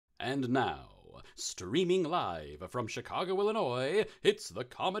And now, streaming live from Chicago, Illinois, it's the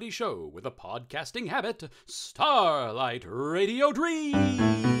comedy show with a podcasting habit, Starlight Radio Dreams!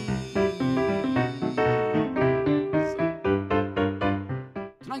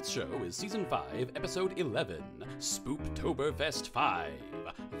 Tonight's show is Season 5, Episode 11, Spooptoberfest 5,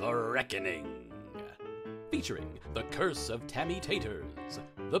 The Reckoning. Featuring The Curse of Tammy Taters,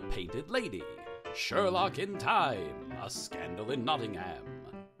 The Painted Lady, Sherlock in Time, A Scandal in Nottingham,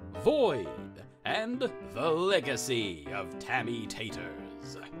 Void, and The Legacy of Tammy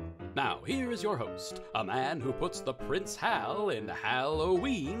Taters. Now, here is your host, a man who puts the Prince Hal in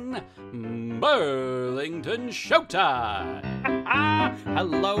Halloween, Burlington Showtime.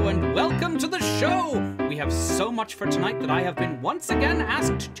 Hello and welcome to the show! We have so much for tonight that I have been once again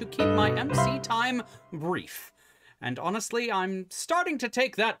asked to keep my MC time brief. And honestly, I'm starting to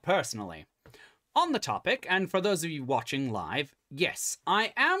take that personally. On the topic, and for those of you watching live, yes,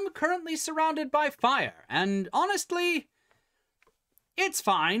 I am currently surrounded by fire, and honestly, it's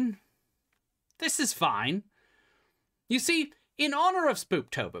fine. This is fine. You see, in honor of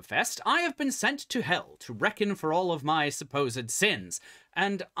Spooptoberfest, I have been sent to hell to reckon for all of my supposed sins,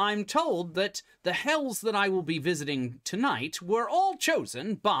 and I'm told that the hells that I will be visiting tonight were all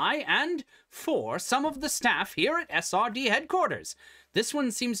chosen by and for some of the staff here at SRD headquarters. This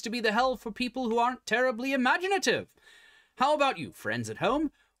one seems to be the hell for people who aren't terribly imaginative. How about you, friends at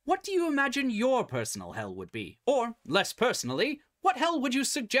home? What do you imagine your personal hell would be? Or, less personally, what hell would you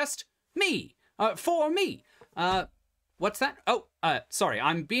suggest for me? What's that? Oh, sorry,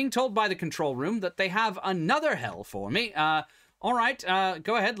 I'm being told by the control room that they have another hell for me. All right,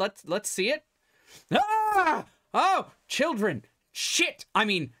 go ahead, let's see it. Ah! Oh, children. Shit, I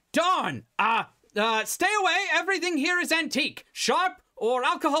mean, darn. Stay away, everything here is antique, sharp, or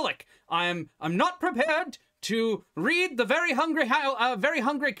alcoholic. I'm not prepared to read The Very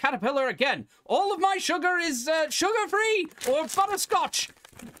Hungry Caterpillar again. All of my sugar is, sugar-free, or butterscotch.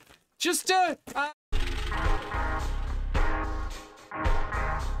 Just,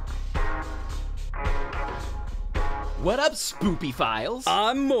 What up, Spoopy Files?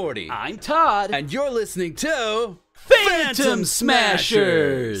 I'm Morty. I'm Todd. And you're listening to Phantom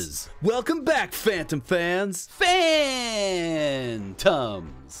Smashers! Welcome back, Phantom fans. Phantoms.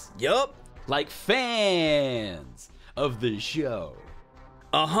 Yup. Like fans of the show.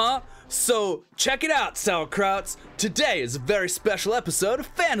 Uh-huh. So, check it out, sauerkrauts. Today is a very special episode of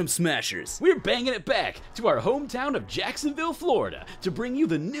Phantom Smashers. We're banging it back to our hometown of Jacksonville, Florida, to bring you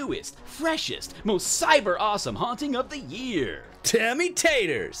the newest, freshest, most cyber-awesome haunting of the year. Tammy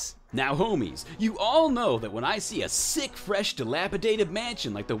Taters. Now, homies, you all know that when I see a sick, fresh, dilapidated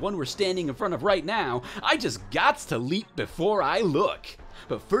mansion like the one we're standing in front of right now, I just gots to leap before I look.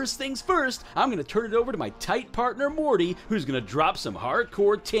 But first things first, I'm going to turn it over to my tight partner Morty, who's going to drop some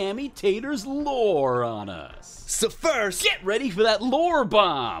hardcore Tammy Taters lore on us. So first, get ready for that lore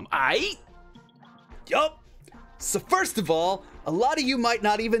bomb, aight? Yup. So first of all, a lot of you might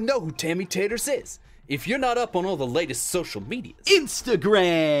not even know who Tammy Taters is, if you're not up on all the latest social medias. Instagram!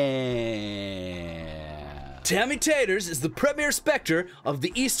 Tammy Taters is the premier specter of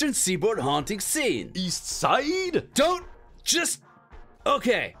the Eastern Seaboard haunting scene. East Side?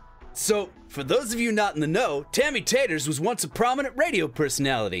 Okay, so for those of you not in the know, Tammy Taters was once a prominent radio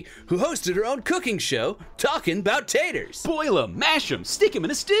personality who hosted her own cooking show, Talking About Taters. Boil 'em, mash 'em, stick 'em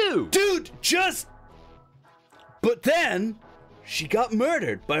in a stew. Dude, But then, she got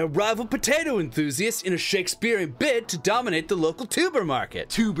murdered by a rival potato enthusiast in a Shakespearean bid to dominate the local tuber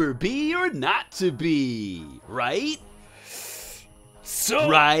market. Tuber be or not to be, right?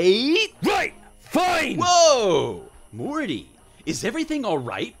 Right, fine! Whoa! Morty, is everything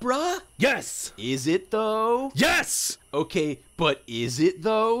alright, bruh? Yes! Is it, though? Yes! Okay, but is it,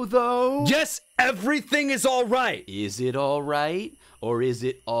 though? Yes, everything is alright! Is it alright? Or is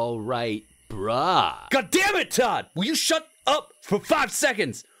it alright, bruh? God damn it, Todd! Will you shut up for 5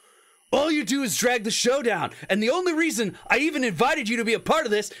 seconds? All you do is drag the show down, and the only reason I even invited you to be a part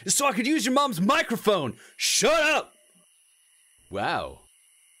of this is so I could use your mom's microphone. Shut up! Wow.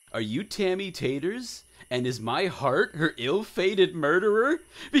 Are you Tammy Taters? And is my heart her ill-fated murderer?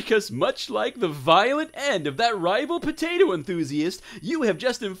 Because much like the violent end of that rival potato enthusiast, you have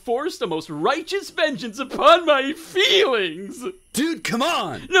just enforced a most righteous vengeance upon my feelings! Dude, come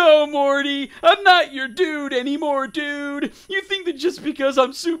on! No, Morty, I'm not your dude anymore, dude! You think that just because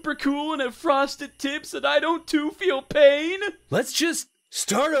I'm super cool and have frosted tips that I don't too feel pain? Let's just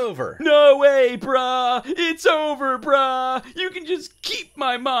start over. No way, brah. It's over, brah. You can just keep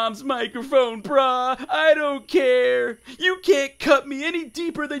my mom's microphone, brah. I don't care. You can't cut me any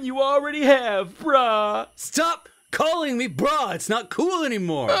deeper than you already have, brah. Stop calling me bra. It's not cool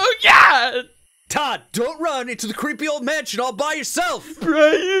anymore. Oh, God! Todd, don't run into the creepy old mansion all by yourself.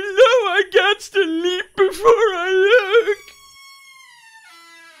 Brian, you know I got to leap before I look.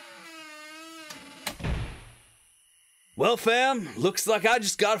 Well, fam, looks like I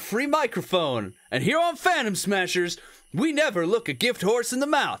just got a free microphone. And here on Phantom Smashers, we never look a gift horse in the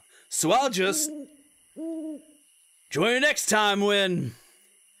mouth. So I'll just join you next time when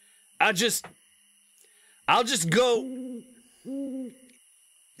I'll just go.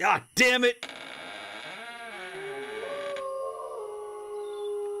 Ah, damn it.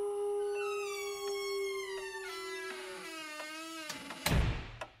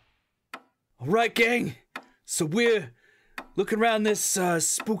 All right, gang. So we're looking around this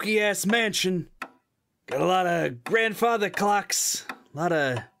spooky-ass mansion. Got a lot of grandfather clocks, a lot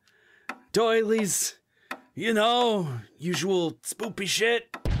of doilies, you know, usual spoopy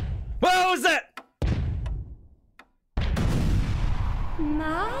shit. What was that?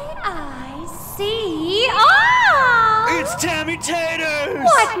 My eyes see all! It's Tammy Taters!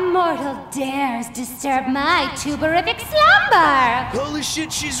 What mortal dares disturb my tuberific slumber? Holy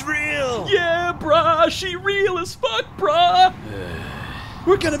shit, she's real! Yeah, brah, she real as fuck, brah.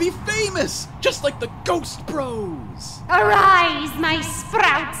 We're gonna be famous, just like the Ghost Bros. Arise, my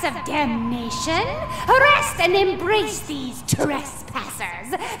sprouts of damnation! Arrest and embrace these trespassers,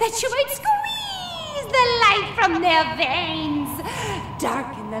 that you might squeeze the light from their veins,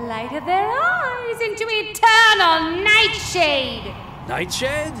 darken the light of their eyes into eternal nightshade.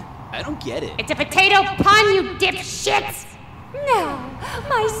 Nightshade? I don't get it. It's a potato pun, you dipshits! Now,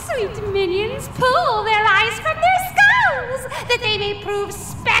 my sweet minions pull their eyes from their skulls, that they may prove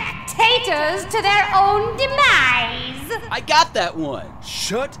spectators to their own demise. I got that one.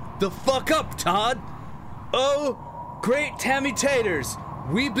 Shut the fuck up, Todd! Oh, great Tammy Taters,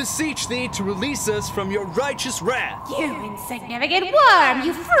 we beseech thee to release us from your righteous wrath. You insignificant worm,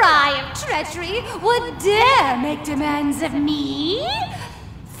 you fry of treachery, would dare make demands of me?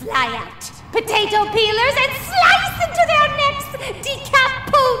 Fly out, potato peelers, and slice into their necks,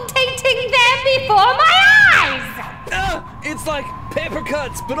 decapitating them before my eyes! It's like paper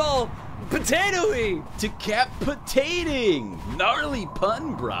cuts, but all potato-y. Decapitating. Gnarly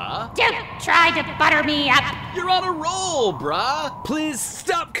pun, brah. Don't try to butter me up. You're on a roll, brah. Please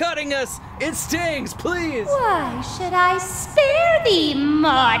stop cutting us. It stings, please. Why should I spare thee,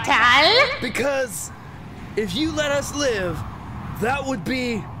 mortal? Because if you let us live, that would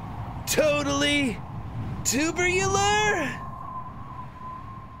be totally tubular.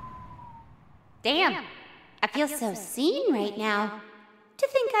 Damn, I feel so seen right now. To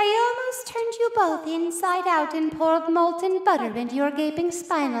think I almost turned you both inside out and poured molten butter into your gaping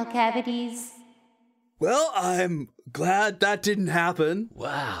spinal cavities. Well, I'm glad that didn't happen.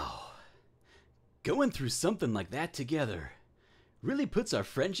 Wow. Going through something like that together really puts our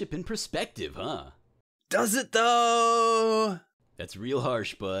friendship in perspective, huh? Does it though? That's real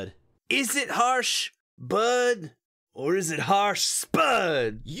harsh, bud. Is it harsh, bud? Or is it harsh,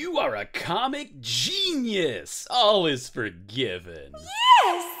 spud? You are a comic genius. All is forgiven.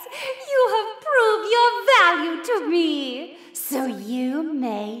 Yes, you have proved your value to me, so you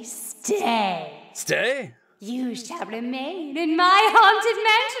may stay. Stay? You shall remain in my haunted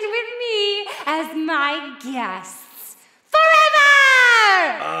mansion with me as my guests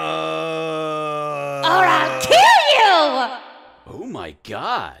forever! Or I'll kill you! Oh my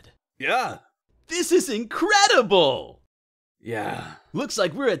God. Yeah. This is incredible. Yeah. Looks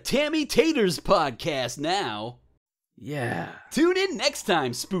like we're a Tammy Taters podcast now. Yeah. Tune in next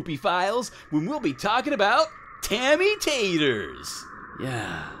time, Spoopy Files, when we'll be talking about Tammy Taters.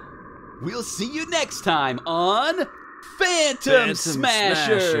 Yeah. We'll see you next time on Phantom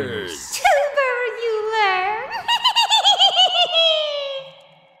Smashers. Tuber, you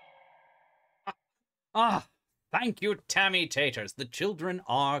learn! Thank you, Tammy Taters. The children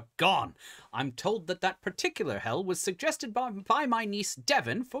are gone. I'm told that particular hell was suggested by my niece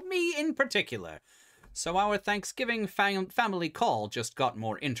Devon, for me in particular. So our Thanksgiving family call just got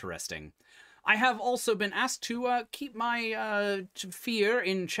more interesting. I have also been asked to keep my fear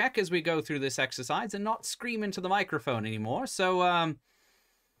in check as we go through this exercise and not scream into the microphone anymore. So,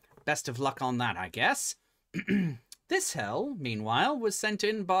 best of luck on that, I guess. This hell, meanwhile, was sent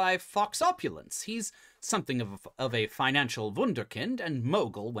in by Fox Opulence. He's something of a financial wunderkind and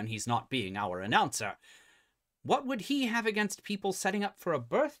mogul when he's not being our announcer. What would he have against people setting up for a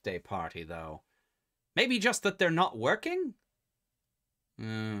birthday party, though? Maybe just that they're not working?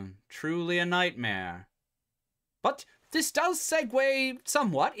 Truly a nightmare. But this does segue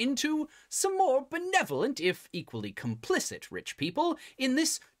somewhat into some more benevolent, if equally complicit, rich people in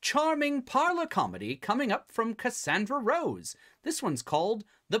this charming parlor comedy coming up from Cassandra Rose. This one's called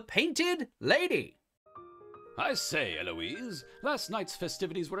The Painted Lady. I say, Eloise, last night's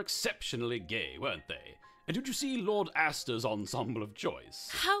festivities were exceptionally gay, weren't they? And did you see Lord Astor's ensemble of choice?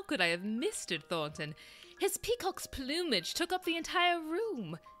 How could I have missed it, Thornton? His peacock's plumage took up the entire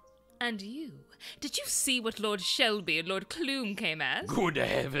room. And you? Did you see what Lord Shelby and Lord Clume came as? Good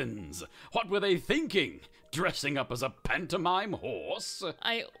heavens! What were they thinking? Dressing up as a pantomime horse?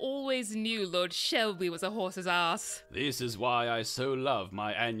 I always knew Lord Shelby was a horse's ass. This is why I so love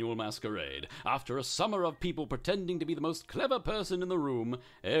my annual masquerade. After a summer of people pretending to be the most clever person in the room,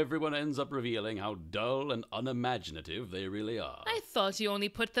 everyone ends up revealing how dull and unimaginative they really are. I thought you only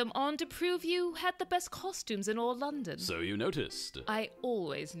put them on to prove you had the best costumes in all London. So you noticed. I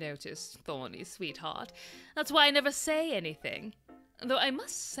always noticed, Thorny, sweetheart. That's why I never say anything. Though I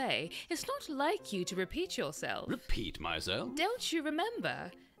must say, it's not like you to repeat yourself. Repeat myself? Don't you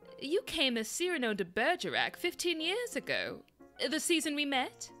remember? You came as Cyrano de Bergerac 15 years ago. The season we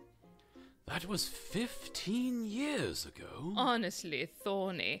met? That was 15 years ago. Honestly,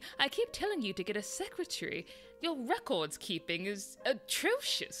 Thorny, I keep telling you to get a secretary. Your records keeping is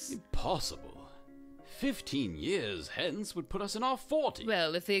atrocious. Impossible. 15 years hence would put us in our 40s.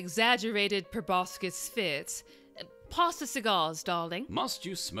 Well, if the exaggerated proboscis fits. Pass the cigars, darling. Must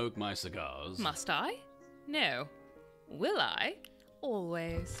you smoke my cigars? Must I? No. Will I?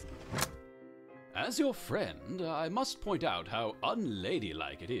 Always. As your friend, I must point out how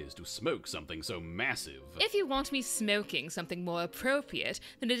unladylike it is to smoke something so massive. If you want me smoking something more appropriate,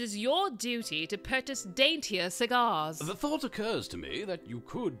 then it is your duty to purchase daintier cigars. The thought occurs to me that you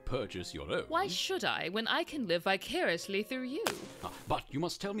could purchase your own. Why should I, when I can live vicariously through you? But you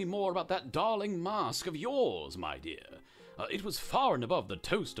must tell me more about that darling mask of yours, my dear. It was far and above the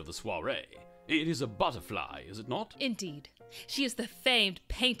toast of the soiree. It is a butterfly, is it not? Indeed. She is the famed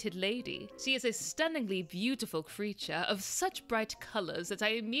Painted Lady. She is a stunningly beautiful creature of such bright colors that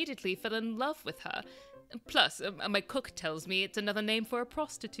I immediately fell in love with her. Plus, my cook tells me it's another name for a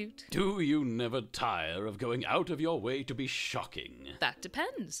prostitute. Do you never tire of going out of your way to be shocking? That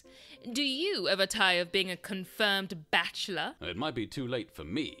depends. Do you ever tire of being a confirmed bachelor? It might be too late for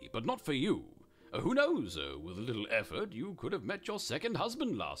me, but not for you. Who knows? With a little effort, you could have met your second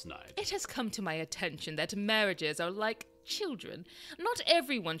husband last night. It has come to my attention that marriages are like children. Not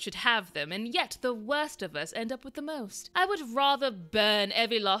everyone should have them, and yet the worst of us end up with the most. I would rather burn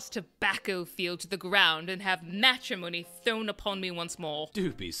every lost tobacco field to the ground and have matrimony thrown upon me once more.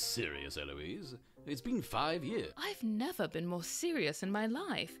 Do be serious, Eloise. It's been 5 years. I've never been more serious in my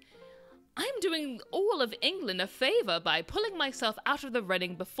life. I'm doing all of England a favour by pulling myself out of the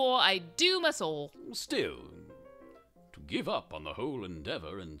running before I doom us all. Still, to give up on the whole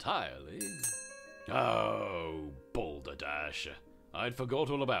endeavour entirely... Oh, balderdash. I'd forgot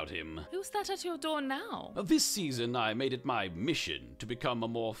all about him. Who's that at your door now? This season I made it my mission to become a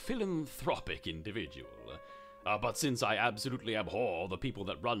more philanthropic individual. But since I absolutely abhor the people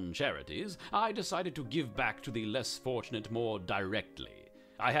that run charities, I decided to give back to the less fortunate more directly.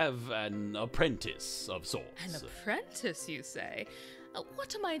 I have an apprentice of sorts. An apprentice, you say?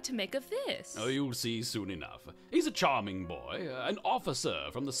 What am I to make of this? Oh, you'll see soon enough. He's a charming boy, an officer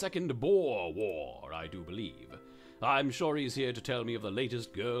from the Second Boer War, I do believe. I'm sure he's here to tell me of the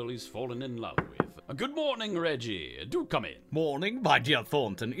latest girl he's fallen in love with. Good morning, Reggie. Do come in. Morning, my dear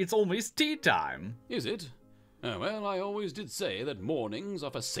Thornton. It's almost tea time. Is it? Well, I always did say that mornings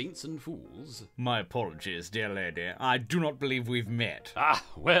are for saints and fools. My apologies, dear lady. I do not believe we've met. Ah,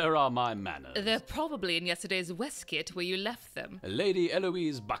 where are my manners? They're probably in yesterday's waistcoat where you left them. Lady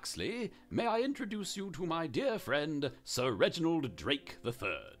Eloise Buxley, may I introduce you to my dear friend, Sir Reginald Drake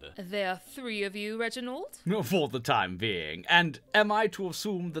III. There are 3 of you, Reginald? For the time being. And am I to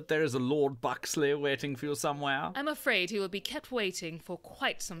assume that there is a Lord Buxley waiting for you somewhere? I'm afraid he will be kept waiting for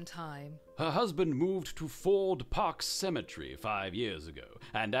quite some time. Her husband moved to Ford Park Cemetery 5 years ago,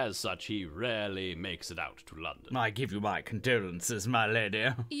 and as such he rarely makes it out to London. I give you my condolences, my lady.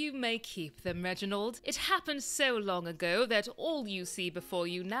 You may keep them, Reginald. It happened so long ago that all you see before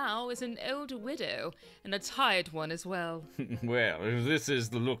you now is an old widow, and a tired one as well. Well, if this is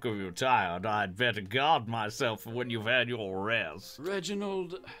the look of you tired, I'd better guard myself for when you've had your rest.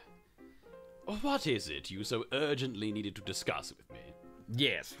 Reginald, what is it you so urgently needed to discuss with me?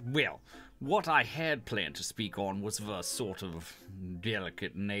 Yes, well, what I had planned to speak on was of a sort of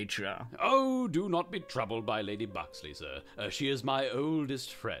delicate nature. Oh, do not be troubled by Lady Buxley, sir. She is my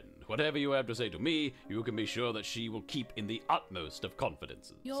oldest friend. whatever you have to say to me, you can be sure that she will keep in the utmost of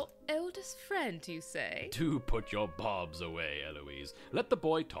confidences. Your eldest friend, you say? Do put your bobs away, Eloise. Let the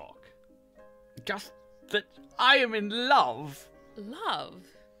boy talk. Just that I am in love. Love?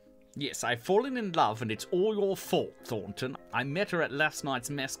 Yes, I've fallen in love, and it's all your fault, Thornton. I met her at last night's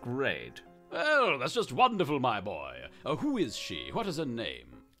masquerade. Well, that's just wonderful, my boy. Who is she? What is her name?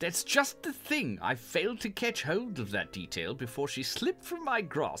 That's just the thing. I failed to catch hold of that detail before she slipped from my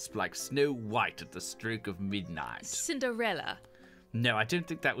grasp like Snow White at the stroke of midnight. Cinderella. No, I don't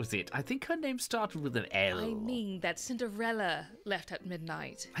think that was it. I think her name started with an L. I mean that Cinderella left at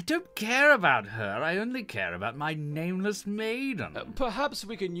midnight. I don't care about her. I only care about my nameless maiden. Perhaps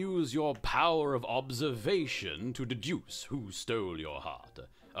we can use your power of observation to deduce who stole your heart.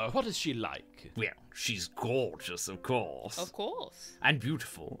 What is she like? Well, she's gorgeous, of course. Of course. And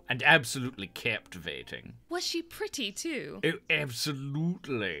beautiful, and absolutely captivating. Was she pretty too? Oh,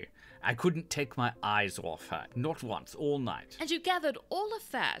 absolutely. I couldn't take my eyes off her, not once, all night. And you gathered all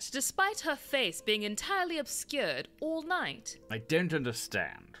of that, despite her face being entirely obscured all night? I don't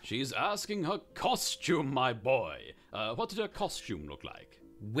understand. She's asking her costume, my boy. What did her costume look like?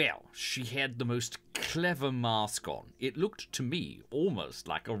 Well, she had the most clever mask on. It looked to me almost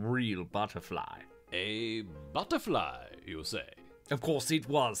like a real butterfly. A butterfly, you say? Of course, it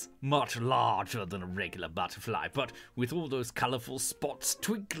was much larger than a regular butterfly, but with all those colourful spots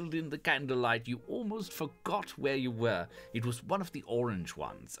twinkled in the candlelight, you almost forgot where you were. It was one of the orange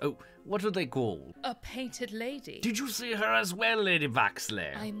ones. Oh, what are they called? A painted lady. Did you see her as well, Lady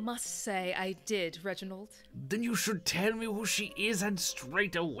Baxley? I must say I did, Reginald. Then you should tell me who she is, and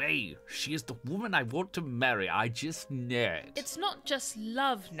straight away. She is the woman I want to marry. I just know it. It's not just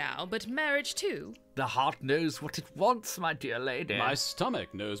love now, but marriage too. The heart knows what it wants, my dear lady. My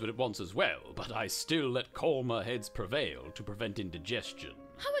stomach knows what it wants as well, but I still let calmer heads prevail to prevent indigestion.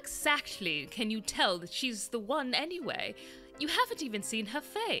 How exactly can you tell that she's the one anyway? You haven't even seen her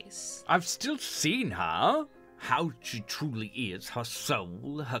face. I've still seen her. How she truly is, her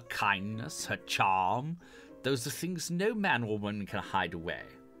soul, her kindness, her charm. Those are things no man or woman can hide away.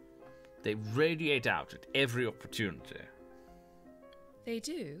 They radiate out at every opportunity. They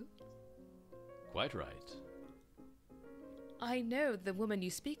do? Quite right. I know the woman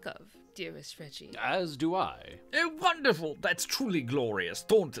you speak of, dearest Reggie. As do I. Oh, wonderful! That's truly glorious.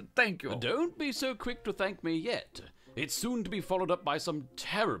 Thornton, thank you. Don't be so quick to thank me yet. It's soon to be followed up by some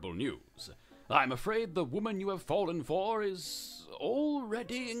terrible news. I'm afraid the woman you have fallen for is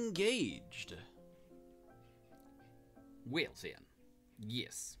already engaged. Well, then.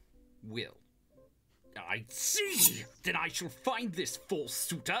 Yes, will. I see! Then I shall find this false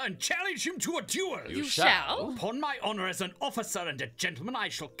suitor and challenge him to a duel! You shall? Upon my honor as an officer and a gentleman, I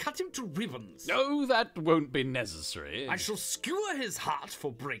shall cut him to ribbons. No, that won't be necessary. I shall skewer his heart for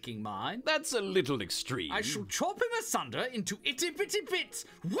breaking mine. That's a little extreme. I shall chop him asunder into itty-bitty bits.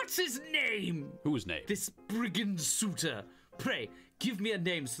 What's his name? Whose name? This brigand suitor. Pray, give me a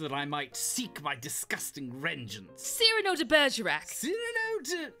name so that I might seek my disgusting vengeance. Cyrano de Bergerac. Cyrano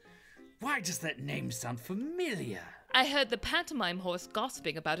de... Why does that name sound familiar? I heard the pantomime horse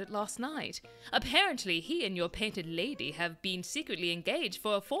gossiping about it last night. Apparently, he and your painted lady have been secretly engaged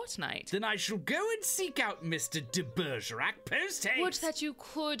for a fortnight. Then I shall go and seek out Mr. de Bergerac post-haste. Would that you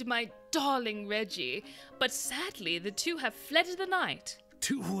could, my darling Reggie. But sadly, the two have fled in the night.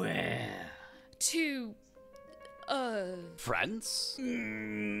 To where? To... France?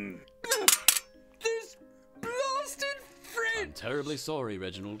 This blasted French! I'm terribly sorry,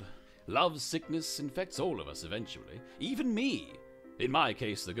 Reginald. Love sickness infects all of us eventually, even me. In my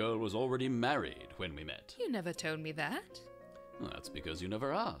case, the girl was already married when we met. You never told me that. Well, that's because you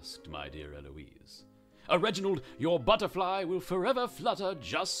never asked, my dear Eloise. Reginald, your butterfly will forever flutter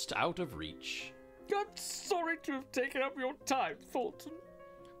just out of reach. I'm sorry to have taken up your time, Thornton.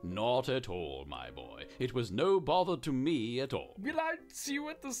 Not at all, my boy. It was no bother to me at all. Will I see you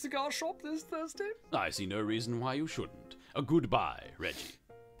at the cigar shop this Thursday? I see no reason why you shouldn't. Goodbye, Reggie.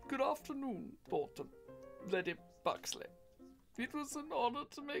 Good afternoon, Thornton. Lady Buxley. It was an honor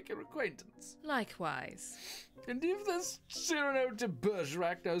to make your acquaintance. Likewise. And if this Cyrano de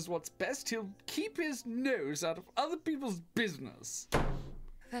Bergerac knows what's best, he'll keep his nose out of other people's business.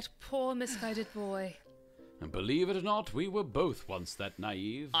 That poor misguided boy. And believe it or not, we were both once that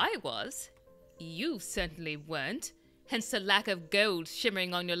naive. I was. You certainly weren't. Hence the lack of gold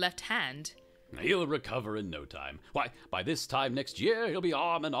shimmering on your left hand. He'll recover in no time. Why, by this time next year, he'll be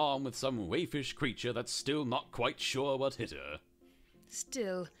arm in arm with some waifish creature that's still not quite sure what hit her.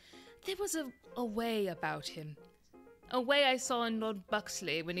 Still, there was a way about him. A way I saw in Lord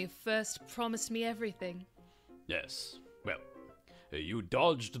Buxley when he first promised me everything. Yes. Well, You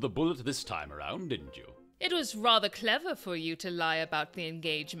dodged the bullet this time around, didn't you? It was rather clever for you to lie about the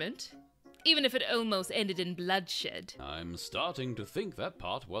engagement, even if it almost ended in bloodshed. I'm starting to think that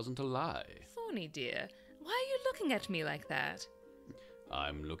part wasn't a lie. Thorny dear, why are you looking at me like that?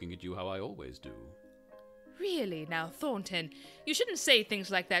 I'm looking at you how I always do. Really now, Thornton, you shouldn't say things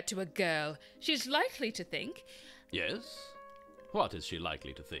like that to a girl. She's likely to think... Yes? What is she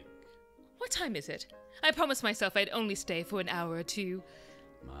likely to think? What time is it? I promised myself I'd only stay for an hour or two.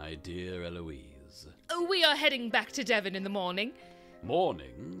 My dear Eloise. We are heading back to Devon in the morning.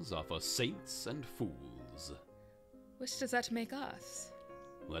 Mornings are for saints and fools. Which does that make us?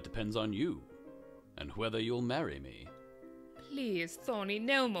 Well, that depends on you, and whether you'll marry me. Please, Thorny,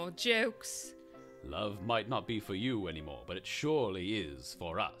 no more jokes. Love might not be for you anymore, but it surely is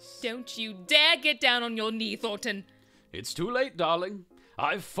for us. Don't you dare get down on your knee, Thornton. It's too late, darling.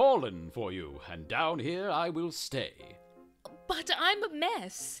 I've fallen for you, and down here I will stay. But I'm a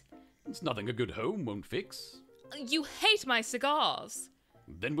mess. It's nothing a good home won't fix. You hate my cigars.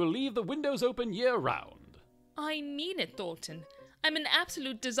 Then we'll leave the windows open year-round. I mean it, Thornton. I'm an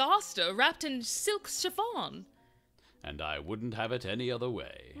absolute disaster wrapped in silk chiffon. And I wouldn't have it any other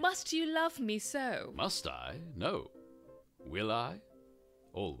way. Must you love me so? Must I? No. Will I?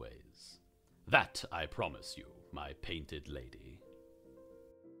 Always. That I promise you, my painted lady.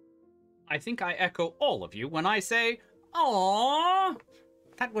 I think I echo all of you when I say, aww.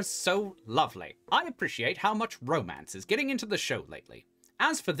 That was so lovely. I appreciate how much romance is getting into the show lately.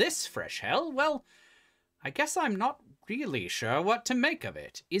 As for this fresh hell, well, I guess I'm not really sure what to make of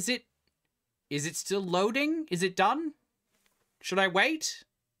it. Is it still loading? Is it done? Should I wait?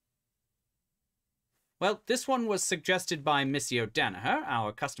 Well, this one was suggested by Missy O'Danaher,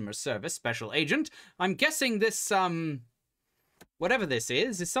 our customer service special agent. I'm guessing this, whatever this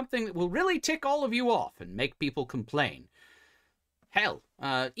is something that will really tick all of you off and make people complain. Hell,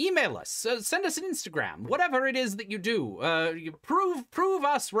 email us, send us an Instagram, whatever it is that you do. You prove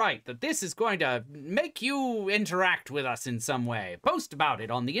us right that this is going to make you interact with us in some way. Post about it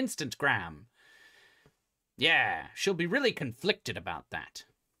on the Instantgram. Yeah, she'll be really conflicted about that.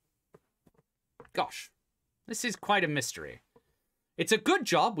 Gosh, this is quite a mystery. It's a good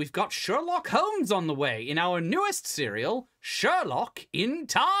job we've got Sherlock Holmes on the way in our newest serial, Sherlock in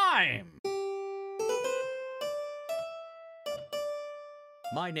Time.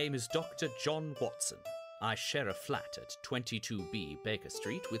 My name is Dr. John Watson. I share a flat at 22B Baker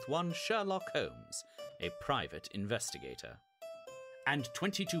Street with one Sherlock Holmes, a private investigator. And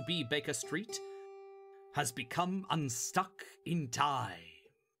 22B Baker Street has become unstuck in time.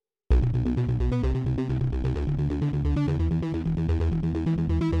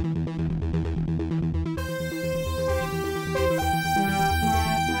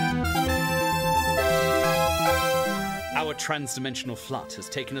 Our transdimensional flight has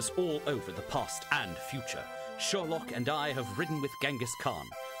taken us all over the past and future. Sherlock and I have ridden with Genghis Khan,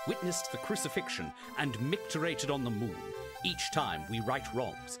 witnessed the crucifixion, and micturated on the moon. Each time we right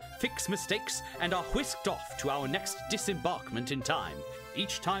wrongs, fix mistakes, and are whisked off to our next disembarkment in time.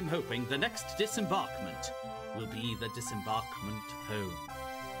 Each time hoping the next disembarkment will be the disembarkment home.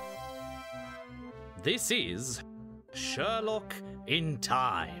 This is Sherlock in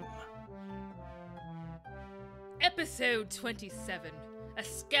Time. Episode 27, A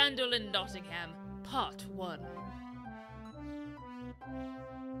Scandal in Nottingham, Part 1.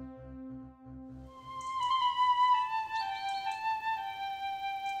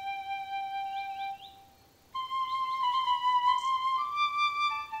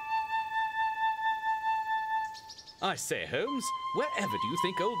 I say, Holmes, wherever do you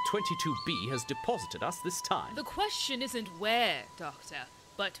think old 22B has deposited us this time? The question isn't where, Doctor,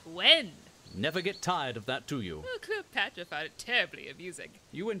 but when. Never get tired of that, do you? Oh, Cleopatra found it terribly amusing.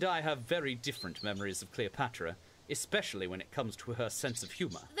 You and I have very different memories of Cleopatra, especially when it comes to her sense of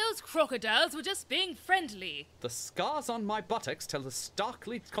humor. Those crocodiles were just being friendly. The scars on my buttocks tell a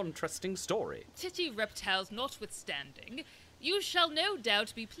starkly contrasting story. Titty reptiles notwithstanding, you shall no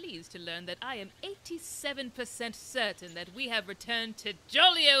doubt be pleased to learn that I am 87% certain that we have returned to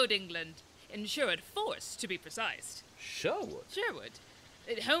jolly old England. In Sherwood Forest, to be precise. Sherwood? Sherwood.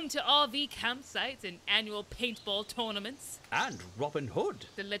 Home to RV campsites and annual paintball tournaments. And Robin Hood.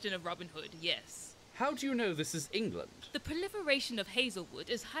 The legend of Robin Hood, yes. How do you know this is England? The proliferation of hazelwood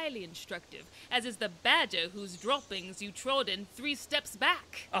is highly instructive, as is the badger whose droppings you trod in 3 steps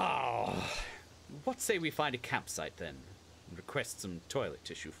back. Oh, what say we find a campsite then, and request some toilet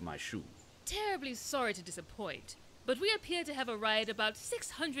tissue for my shoe? Terribly sorry to disappoint, but we appear to have arrived about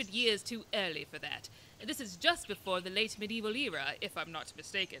 600 years too early for that. This is just before the late medieval era, if I'm not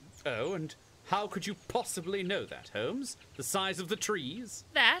mistaken. Oh, and How could you possibly know that, Holmes? The size of the trees?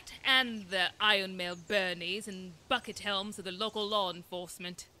 That and the Iron Mail Bernies and bucket helms of the local law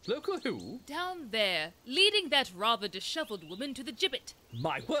enforcement. Local who? Down there, leading that rather disheveled woman to the gibbet.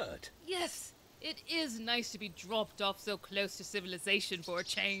 My word. Yes, it is nice to be dropped off so close to civilization for a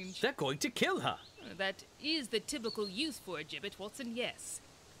change. They're going to kill her. That is the typical use for a gibbet, Watson, yes.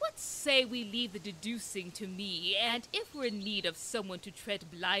 What say we leave the deducing to me, and if we're in need of someone to tread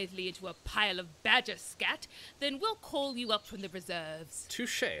blithely into a pile of badger scat, then we'll call you up from the reserves.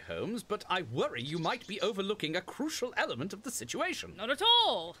 Touché, Holmes, but I worry you might be overlooking a crucial element of the situation. Not at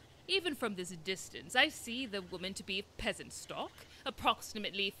all. Even from this distance, I see the woman to be peasant stock,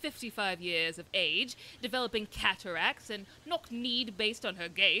 approximately 55 years of age, developing cataracts and knock-kneed based on her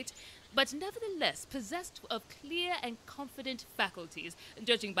gait, but nevertheless possessed of clear and confident faculties,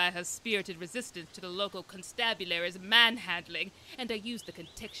 judging by her spirited resistance to the local constabulary's manhandling, and I use the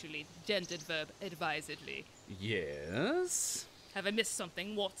contextually gendered verb advisedly. Yes? Have I missed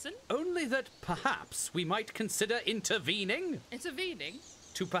something, Watson? Only that perhaps we might consider intervening Intervening?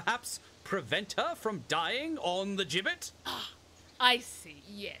 to perhaps prevent her from dying on the gibbet. I see,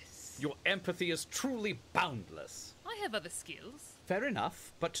 yes. Your empathy is truly boundless. I have other skills. Fair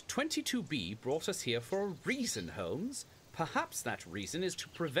enough, but 22B brought us here for a reason, Holmes. Perhaps that reason is to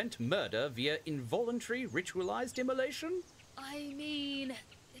prevent murder via involuntary ritualized immolation? I mean,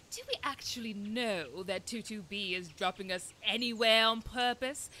 do we actually know that 22B is dropping us anywhere on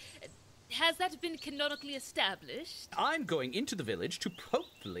purpose? Has that been canonically established? I'm going into the village to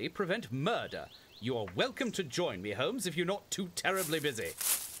hopefully prevent murder. You are welcome to join me, Holmes, if you're not too terribly busy.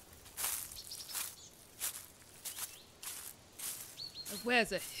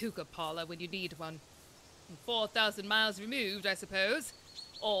 Where's a hookah parlor when you need one? 4,000 miles removed, I suppose.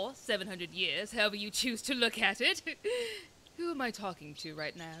 Or 700 years, however you choose to look at it. Who am I talking to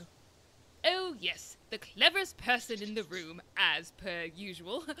right now? Oh, yes, the cleverest person in the room, as per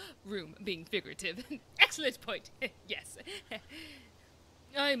usual. Room being figurative. Excellent point. Yes.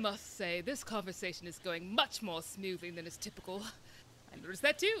 I must say, this conversation is going much more smoothly than is typical. I noticed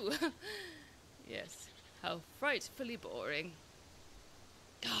that too. Yes, how frightfully boring.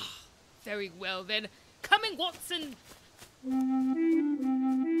 Ah, very well then. Coming, Watson! Oh,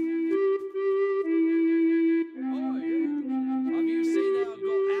 yeah. Have you seen how I've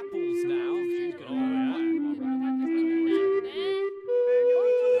got apples now? She's got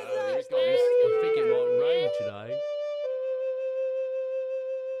I think it might rain today.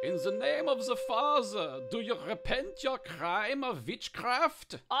 In the name of the Father, do you repent your crime of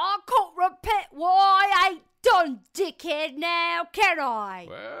witchcraft? I can't repent why I ain't done, dickhead, now, can I?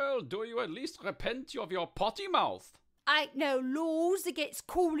 Well, do you at least repent of your potty mouth? Ain't no laws against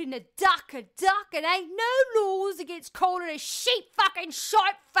calling a duck, and ain't no laws against calling a sheep fucking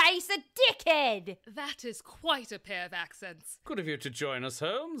shite-face a dickhead. That is quite a pair of accents. Good of you to join us,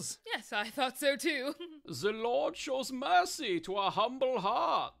 Holmes. Yes, I thought so too. The Lord shows mercy to a humble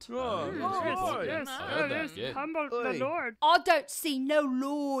heart. Humble the Lord. I don't see no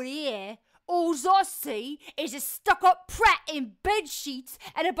law here. All I see is a stuck-up prat in bedsheets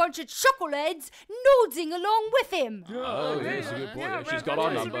and a bunch of chuckleheads nodding along with him. Oh, yes, a good point. yeah, She's well, got our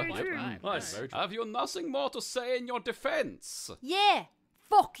that's number. very true. Nice. Have you nothing more to say in your defense? Yeah,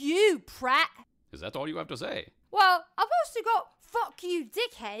 fuck you, prat. Is that all you have to say? Well, I've also got fuck you,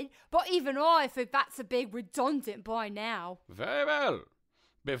 dickhead, but even I think that's a bit redundant by now. Very well.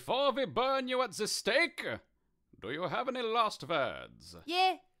 Before we burn you at the stake, do you have any last words?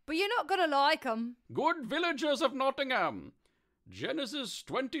 Yeah, but you're not gonna like 'em. Good villagers of Nottingham, Genesis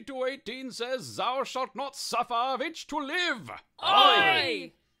 22:18 says, "Thou shalt not suffer a witch to live."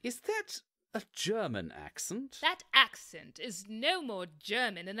 Oi! Is that a German accent? That accent is no more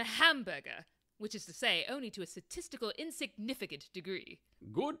German than a hamburger, which is to say, only to a statistical insignificant degree.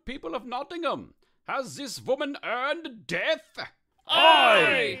 Good people of Nottingham, has this woman earned death?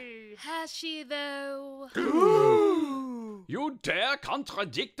 Oi! Has she, though? You dare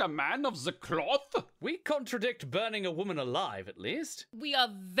contradict a man of the cloth? We contradict burning a woman alive, at least. We are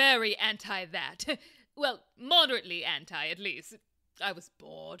very anti that. Well, moderately anti, at least. I was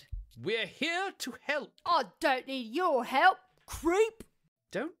bored. We're here to help. I don't need your help, creep.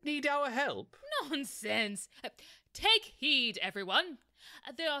 Don't need our help. Nonsense. Take heed, everyone.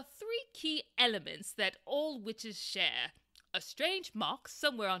 There are 3 key elements that all witches share. A strange mark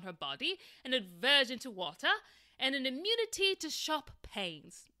somewhere on her body, an aversion to water, and an immunity to sharp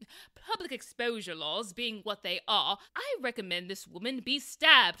pains. Public exposure laws being what they are, I recommend this woman be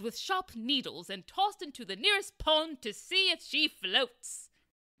stabbed with sharp needles and tossed into the nearest pond to see if she floats.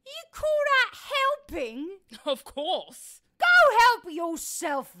 You call that helping? Of course. Go help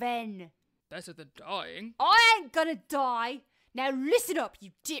yourself then. better than dying. I ain't gonna die. Now listen up,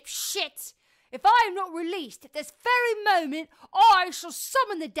 you dipshit. If I am not released at this very moment, I shall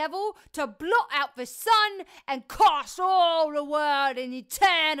summon the devil to blot out the sun and cast all the world in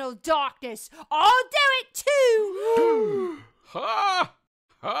eternal darkness. I'll do it too! Ha!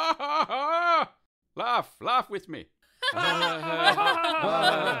 Ha ha ha! Laugh with me.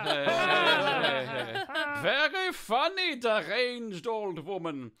 Very funny, deranged old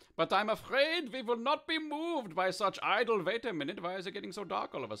woman. But I'm afraid we will not be moved by such idle. Wait a minute, why is it getting so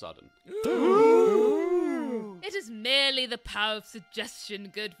dark all of a sudden? It is merely the power of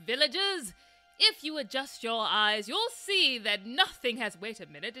suggestion, good villagers. If you adjust your eyes, you'll see that nothing has... Wait a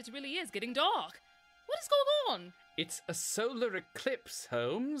minute, it really is getting dark. What is going on? It's a solar eclipse,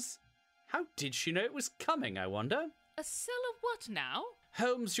 Holmes. How did she know it was coming, I wonder? A solar what now?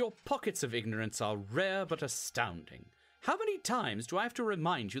 Holmes, your pockets of ignorance are rare but astounding. How many times do I have to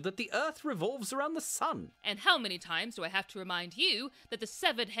remind you that the Earth revolves around the sun? And how many times do I have to remind you that the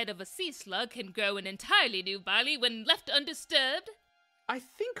severed head of a sea slug can grow an entirely new body when left undisturbed? I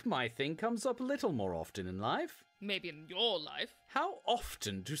think my thing comes up a little more often in life. Maybe in your life. How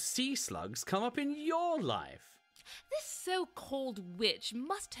often do sea slugs come up in your life? This so-called witch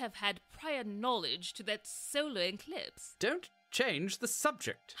must have had prior knowledge to that solar eclipse. Don't change the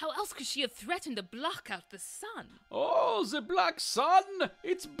subject. How else could she have threatened to block out the sun? Oh, the black sun!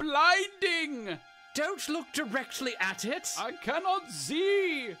 It's blinding! Don't look directly at it. I cannot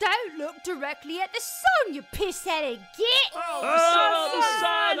see! Don't look directly at the sun, you piss-headed git! The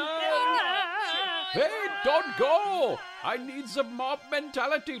sun! Hey, don't go! I need the mob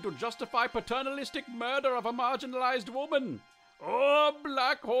mentality to justify paternalistic murder of a marginalized woman. Oh,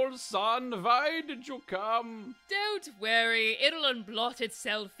 black hole sun, why did you come? Don't worry, it'll unblot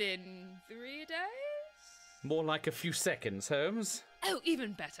itself in 3 days? More like a few seconds, Holmes. Oh,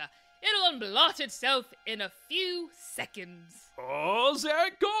 even better. It'll unblot itself in a few seconds. Oh, there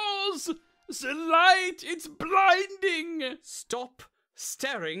it goes! The light, it's blinding! Stop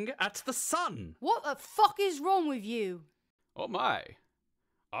staring at the sun. What the fuck is wrong with you? Oh my,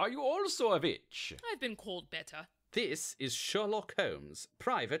 are you also a witch? I've been called better. This is Sherlock Holmes,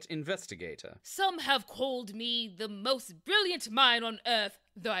 private investigator. Some have called me the most brilliant mind on Earth,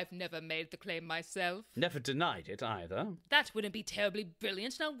 though I've never made the claim myself. Never denied it either. That wouldn't be terribly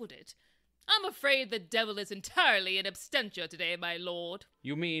brilliant, now would it? I'm afraid the devil is entirely in absentia today, my lord.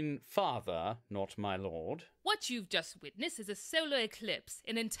 You mean father, not my lord? What you've just witnessed is a solar eclipse,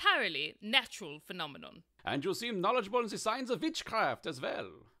 an entirely natural phenomenon. And you seem knowledgeable in the science of witchcraft as well.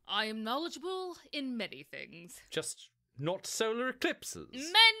 I am knowledgeable in many things. Just not solar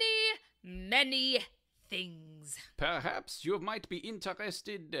eclipses. Many things. Perhaps you might be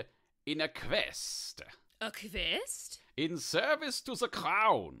interested in a quest. A quest? In service to the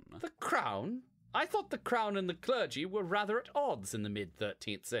crown. The crown? I thought the crown and the clergy were rather at odds in the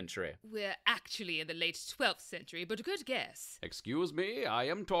mid-13th century. We're actually in the late 12th century, but a good guess. Excuse me, I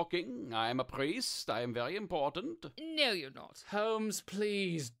am talking. I am a priest. I am very important. No, you're not. Holmes,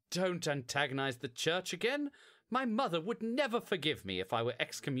 please don't antagonize the church again. My mother would never forgive me if I were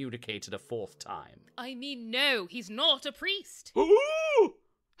excommunicated a 4th time. I mean, no, he's not a priest. Ooh!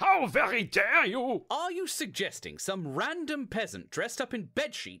 How very dare you! Are you suggesting some random peasant dressed up in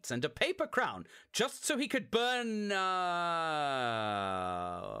bedsheets and a paper crown just so he could burn,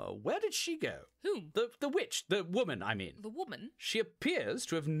 where did she go? Whom? The witch, the woman, I mean. The woman? She appears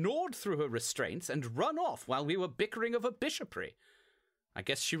to have gnawed through her restraints and run off while we were bickering over bishopry. I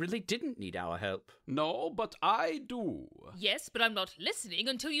guess she really didn't need our help. No, but I do. Yes, but I'm not listening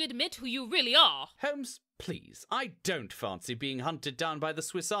until you admit who you really are. Holmes, please, I don't fancy being hunted down by the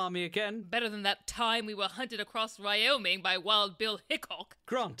Swiss Army again. Better than that time we were hunted across Wyoming by Wild Bill Hickok.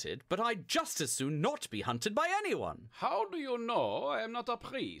 Granted, but I'd just as soon not be hunted by anyone. How do you know I am not a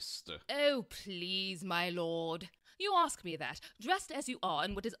priest? Oh, please, my lord. You ask me that, dressed as you are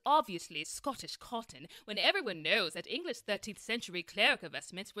in what is obviously Scottish cotton, when everyone knows that English 13th century clerical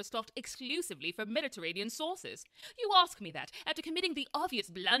vestments were stocked exclusively from Mediterranean sources. You ask me that, after committing the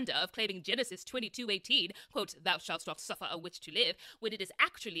obvious blunder of claiming Genesis 22:18, quote, thou shalt not suffer a witch to live, when it is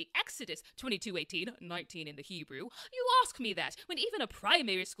actually Exodus 22:18, 19 in the Hebrew. You ask me that, when even a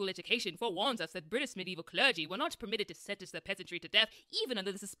primary school education forewarns us that British medieval clergy were not permitted to sentence the peasantry to death, even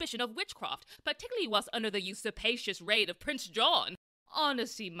under the suspicion of witchcraft, particularly whilst under the usurpacious reign of Prince John.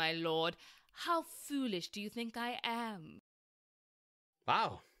 Honestly, my lord, how foolish do you think I am?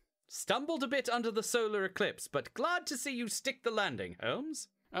 Wow. Stumbled a bit under the solar eclipse, but glad to see you stick the landing, Holmes.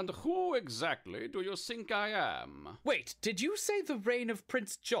 And who exactly do you think I am? Wait, did you say the reign of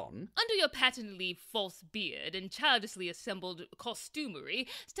Prince John? Under your patently false beard and childishly assembled costumery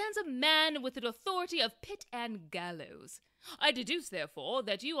stands a man with an authority of pit and gallows. I deduce, therefore,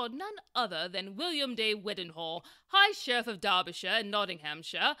 that you are none other than William de Wedenhall, High Sheriff of Derbyshire and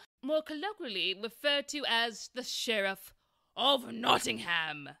Nottinghamshire, more colloquially referred to as the Sheriff of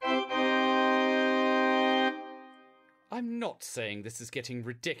Nottingham. I'm not saying this is getting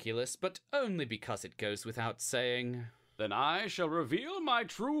ridiculous, but only because it goes without saying. Then I shall reveal my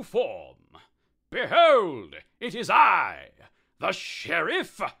true form. Behold, it is I, the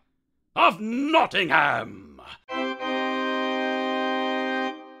Sheriff of Nottingham!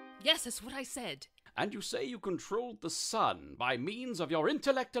 Yes, that's what I said. And you say you controlled the sun by means of your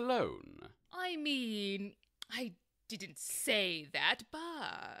intellect alone? I mean, I didn't say that,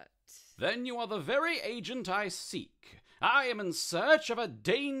 but... Then you are the very agent I seek. I am in search of a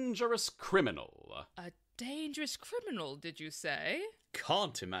dangerous criminal. A dangerous criminal, did you say?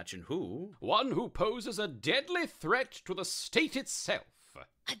 Can't imagine who. One who poses a deadly threat to the state itself.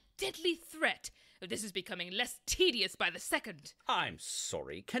 A deadly threat? This is becoming less tedious by the second. I'm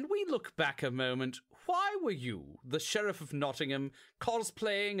sorry, can we look back a moment? Why were you, the Sheriff of Nottingham,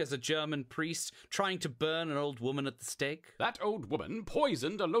 cosplaying as a German priest, trying to burn an old woman at the stake? That old woman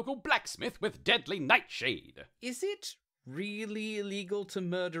poisoned a local blacksmith with deadly nightshade. Is it really illegal to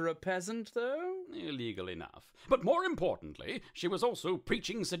murder a peasant, though? Illegal enough. But more importantly, she was also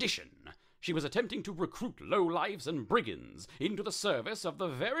preaching sedition. She was attempting to recruit lowlifes and brigands into the service of the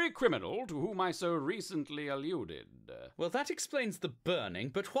very criminal to whom I so recently alluded. Well, that explains the burning,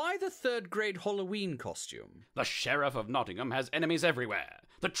 but why the third-grade Halloween costume? The Sheriff of Nottingham has enemies everywhere.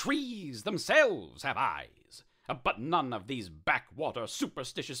 The trees themselves have eyes. But none of these backwater,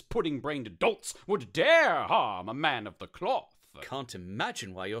 superstitious, pudding-brained dolts would dare harm a man of the cloth. Can't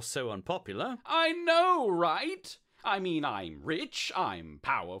imagine why you're so unpopular. I know, right? I mean, I'm rich, I'm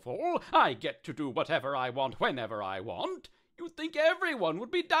powerful, I get to do whatever I want whenever I want. You'd think everyone would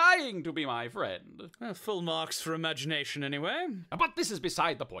be dying to be my friend. Full marks for imagination, anyway. But this is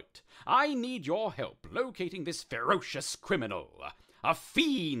beside the point. I need your help locating this ferocious criminal. A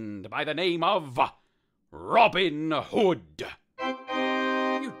fiend by the name of Robin Hood.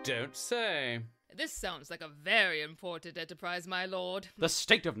 You don't say. This sounds like a very important enterprise, my lord. The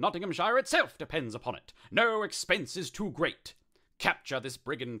state of Nottinghamshire itself depends upon it. No expense is too great. Capture this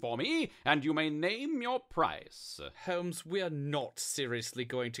brigand for me, and you may name your price. Holmes, we're not seriously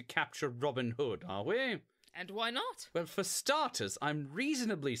going to capture Robin Hood, are we? And why not? Well, for starters, I'm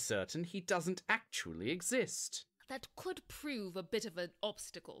reasonably certain he doesn't actually exist. That could prove a bit of an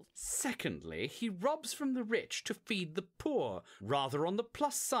obstacle. Secondly, he robs from the rich to feed the poor, rather on the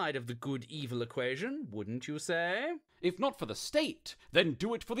plus side of the good-evil equation, wouldn't you say? If not for the state, then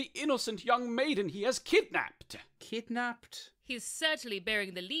do it for the innocent young maiden he has kidnapped. Kidnapped? He's certainly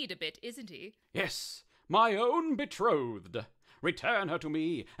bearing the lead a bit, isn't he? Yes, my own betrothed. Return her to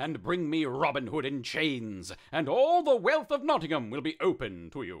me, and bring me Robin Hood in chains, and all the wealth of Nottingham will be open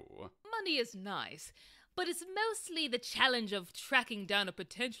to you. Money is nice, but it's mostly the challenge of tracking down a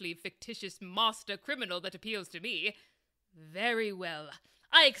potentially fictitious master criminal that appeals to me. Very well.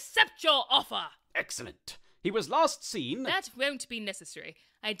 I accept your offer! Excellent. He was last seen... That won't be necessary.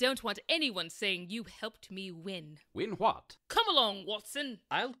 I don't want anyone saying you helped me win. Win what? Come along, Watson.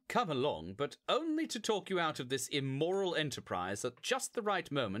 I'll come along, but only to talk you out of this immoral enterprise at just the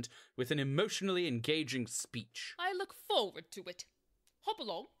right moment with an emotionally engaging speech. I look forward to it. Hop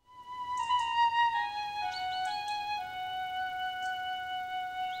along.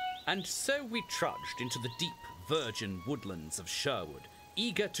 And so we trudged into the deep, virgin woodlands of Sherwood,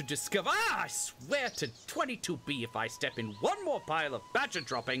 eager to discover... I swear to 22B if I step in one more pile of badger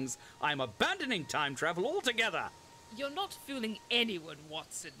droppings, I'm abandoning time travel altogether. You're not fooling anyone,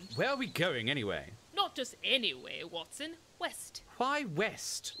 Watson. Where are we going, anyway? Not just anyway, Watson. West. Why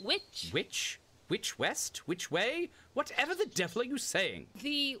west? Which? Which west? Which way? Whatever the devil are you saying?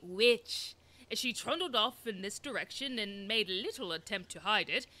 The witch. She trundled off in this direction and made little attempt to hide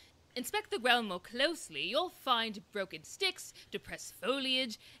it. Inspect the ground more closely, you'll find broken sticks, depressed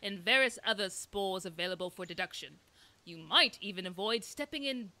foliage, and various other spores available for deduction. You might even avoid stepping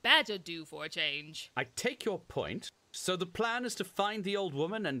in badger dew for a change. I take your point. So the plan is to find the old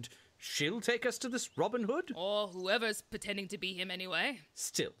woman and she'll take us to this Robin Hood? Or whoever's pretending to be him anyway.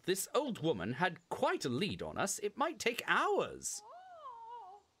 Still, this old woman had quite a lead on us. It might take hours.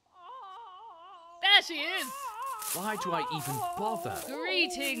 There she is! Why do I even bother?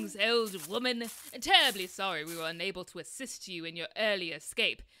 Greetings, old woman. Terribly sorry we were unable to assist you in your early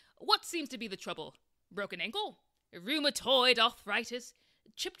escape. What seems to be the trouble? Broken ankle? Rheumatoid arthritis?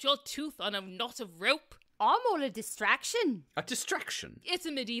 chipped your tooth on a knot of rope? I'm all a distraction. A distraction? It's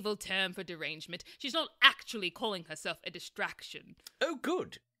a medieval term for derangement. She's not actually calling herself a distraction. Oh,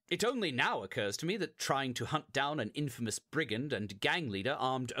 good. It only now occurs to me that trying to hunt down an infamous brigand and gang leader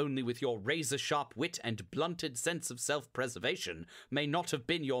armed only with your razor-sharp wit and blunted sense of self-preservation may not have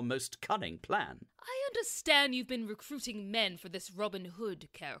been your most cunning plan. I understand you've been recruiting men for this Robin Hood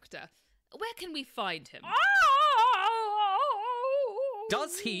character. Where can we find him?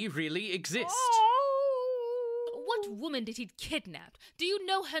 Does he really exist? What woman did he kidnap? Do you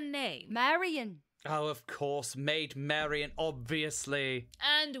know her name? Marion. Oh, of course, Maid Marian, obviously.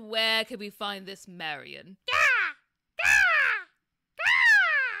 And where can we find this Marion?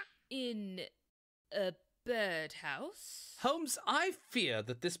 In a birdhouse? Holmes, I fear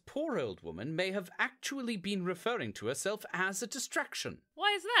that this poor old woman may have actually been referring to herself as a distraction.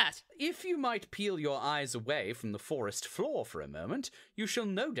 Why is that? If you might peel your eyes away from the forest floor for a moment, you shall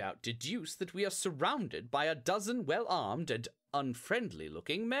no doubt deduce that we are surrounded by a dozen well-armed and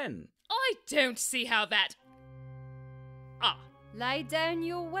unfriendly-looking men. I don't see how that... Lay down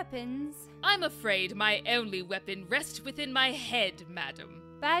your weapons. I'm afraid my only weapon rests within my head, madam.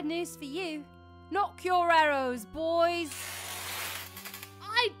 Bad news for you. Knock your arrows, boys.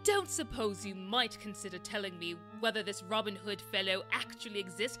 I don't suppose you might consider telling me whether this Robin Hood fellow actually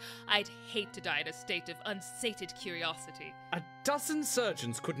exists. I'd hate to die in a state of unsated curiosity. A dozen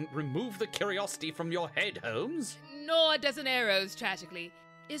surgeons couldn't remove the curiosity from your head, Holmes. Nor a dozen arrows, tragically.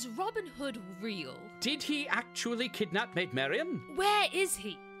 Is Robin Hood real? Did he actually kidnap Maid Marian? Where is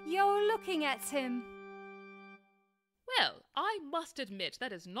he? You're looking at him. Well, I must admit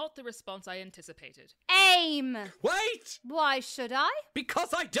that is not the response I anticipated. Aim! Wait! Why should I?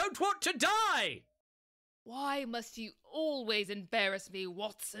 Because I don't want to die! Why must you always embarrass me,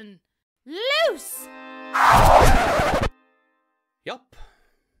 Watson? Loose! Yup,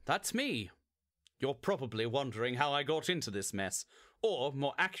 that's me. You're probably wondering how I got into this mess, or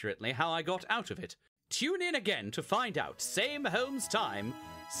more accurately, how I got out of it. Tune in again to find out. Same Holmes time,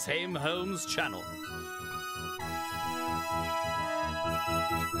 same Holmes channel.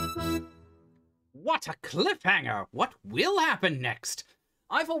 What a cliffhanger! What will happen next?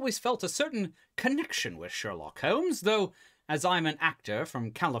 I've always felt a certain connection with Sherlock Holmes, though, as I'm an actor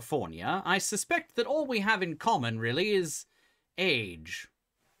from California, I suspect that all we have in common, really, is age.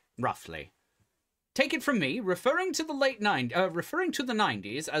 Roughly. Take it from me, referring to the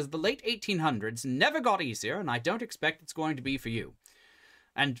 90s as the late 1800s never got easier, and I don't expect it's going to be for you.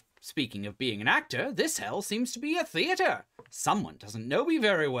 And speaking of being an actor, this hell seems to be a theater. Someone doesn't know me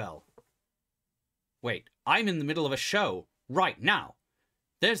very well. Wait, I'm in the middle of a show, right now.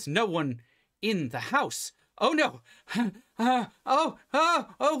 There's no one in the house. Oh no!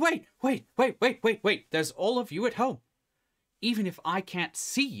 Wait. There's all of you at home. Even if I can't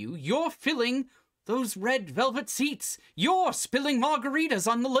see you, you're filling those red velvet seats. You're spilling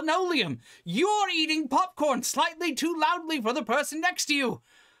margaritas on the linoleum. You're eating popcorn slightly too loudly for the person next to you.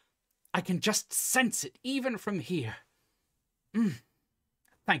 I can just sense it, even from here.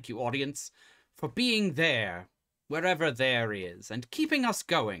 Thank you, audience, for being there, wherever there is, and keeping us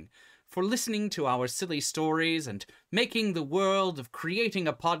going, for listening to our silly stories and making the world of creating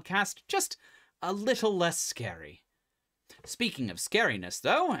a podcast just a little less scary. Speaking of scariness,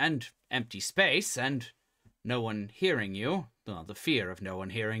 though, and empty space, and no one hearing you, well, the fear of no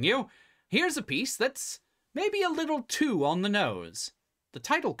one hearing you, here's a piece that's maybe a little too on the nose. The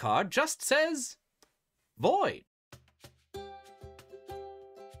title card just says, Void.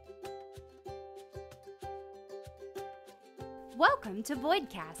 Welcome to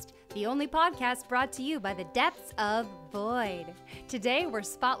Voidcast, the only podcast brought to you by the depths of Void. Today, we're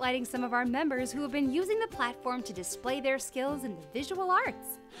spotlighting some of our members who have been using the platform to display their skills in the visual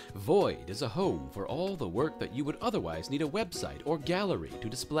arts. Void is a home for all the work that you would otherwise need a website or gallery to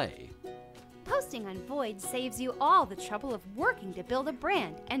display. Posting on Void saves you all the trouble of working to build a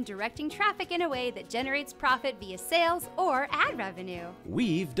brand and directing traffic in a way that generates profit via sales or ad revenue.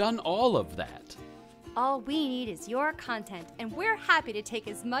 We've done all of that. All we need is your content, and we're happy to take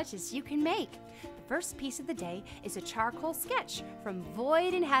as much as you can make. The first piece of the day is a charcoal sketch from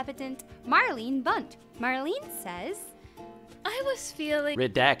Void inhabitant Marlene Bunt. Marlene says, I was feeling...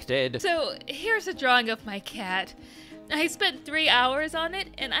 Redacted. So, here's a drawing of my cat. I spent 3 hours on it,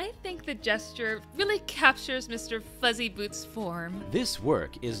 and I think the gesture really captures Mr. Fuzzy Boots' form. This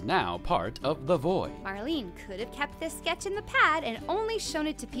work is now part of The Void. Marlene could have kept this sketch in the pad and only shown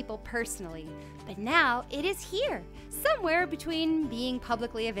it to people personally, but now it is here, somewhere between being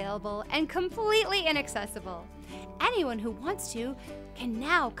publicly available and completely inaccessible. Anyone who wants to can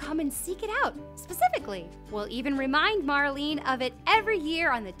now come and seek it out, specifically. We'll even remind Marlene of it every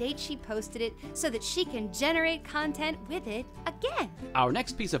year on the date she posted it so that she can generate content with it again. Our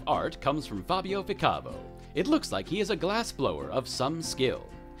next piece of art comes from Fabio Ficavo. It looks like he is a glass blower of some skill.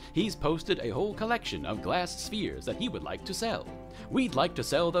 He's posted a whole collection of glass spheres that he would like to sell. We'd like to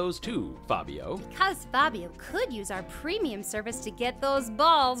sell those too, Fabio. Because Fabio could use our premium service to get those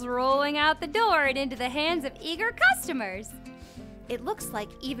balls rolling out the door and into the hands of eager customers. It looks like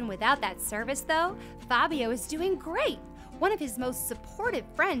even without that service, though, Fabio is doing great. One of his most supportive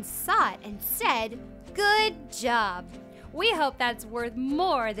friends saw it and said, "Good job." We hope that's worth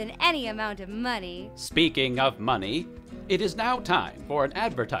more than any amount of money. Speaking of money, it is now time for an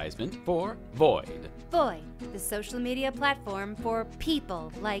advertisement for Void. Void, the social media platform for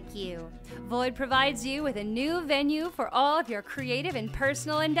people like you. Void provides you with a new venue for all of your creative and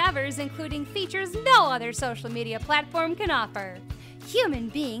personal endeavors, including features no other social media platform can offer. Human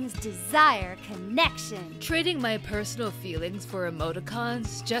beings desire connection. Trading my personal feelings for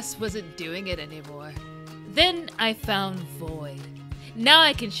emoticons just wasn't doing it anymore. Then I found Void. Now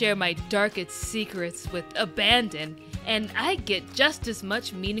I can share my darkest secrets with abandon, and I get just as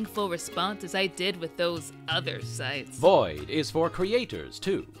much meaningful response as I did with those other sites. Void is for creators,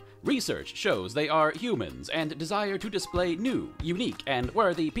 too. Research shows they are humans and desire to display new, unique, and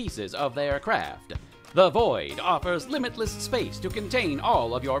worthy pieces of their craft. The Void offers limitless space to contain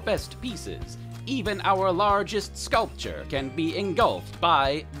all of your best pieces. Even our largest sculpture can be engulfed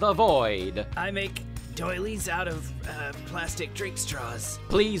by the Void. I make doilies out of plastic drink straws.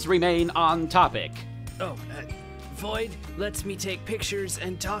 Please remain on topic. Void lets me take pictures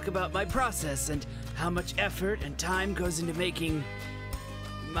and talk about my process and how much effort and time goes into making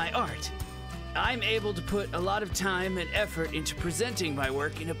my art. I'm able to put a lot of time and effort into presenting my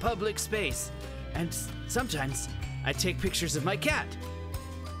work in a public space. And sometimes I take pictures of my cat.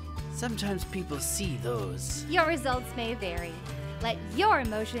 Sometimes people see those. Your results may vary. Let your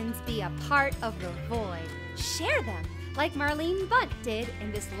emotions be a part of the Void. Share them, like Marlene Bunt did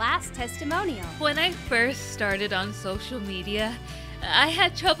in this last testimonial. When I first started on social media, I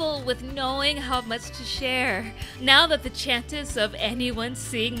had trouble with knowing how much to share. Now that the chances of anyone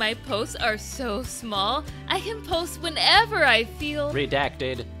seeing my posts are so small, I can post whenever I feel.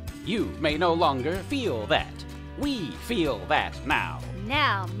 Redacted. You may no longer feel that. We feel that now.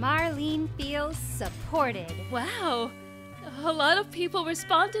 Now Marlene feels supported. Wow, a lot of people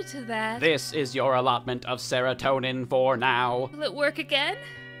responded to that. This is your allotment of serotonin for now. Will it work again?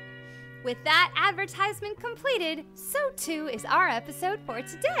 With that advertisement completed, so too is our episode for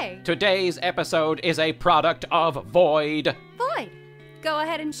today. Today's episode is a product of Void. Void, go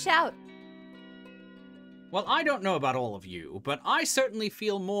ahead and shout. Well, I don't know about all of you, but I certainly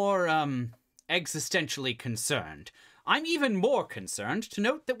feel more, existentially concerned. I'm even more concerned to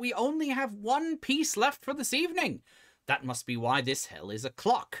note that we only have one piece left for this evening. That must be why this hell is a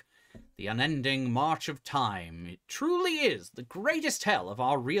clock. The unending march of time. It truly is the greatest hell of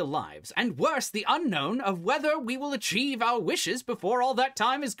our real lives, and worse, the unknown of whether we will achieve our wishes before all that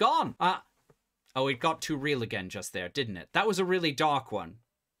time is gone. Oh, it got too real again just there, didn't it? That was a really dark one.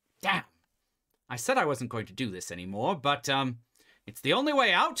 Damn. I said I wasn't going to do this anymore, but, it's the only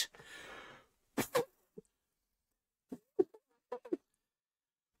way out.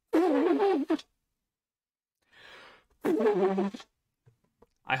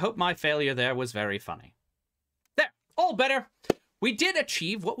 I hope my failure there was very funny. There, all better. We did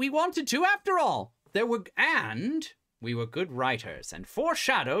achieve what we wanted to after all. We were good writers and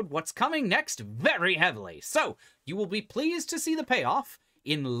foreshadowed what's coming next very heavily. So, you will be pleased to see the payoff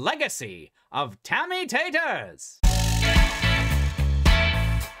in Legacy of Tammy Taters.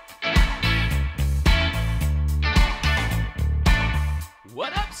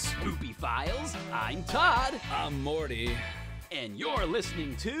 What up, Spoopy Files? I'm Todd. I'm Morty. And you're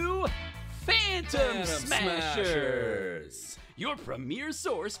listening to Phantom Smashers, your premier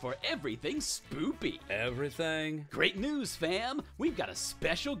source for everything spoopy. Everything? Great news, fam! We've got a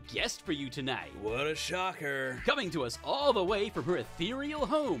special guest for you tonight. What a shocker. Coming to us all the way from her ethereal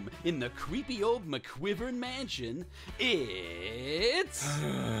home in the creepy old McQuivern mansion, it's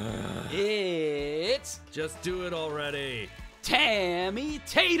Just do it already. Tammy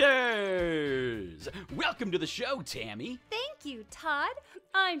Taters! Welcome to the show, Tammy. Thank you, Todd.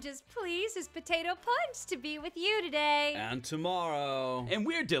 I'm just pleased as Potato Punch to be with you today. And tomorrow. And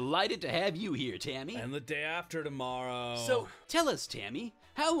we're delighted to have you here, Tammy. And the day after tomorrow. So, tell us, Tammy,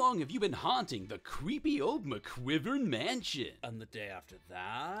 how long have you been haunting the creepy old McQuivern mansion? And the day after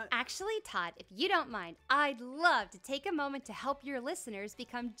that? Actually, Todd, if you don't mind, I'd love to take a moment to help your listeners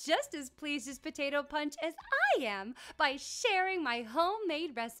become just as pleased as Potato Punch as I am by sharing my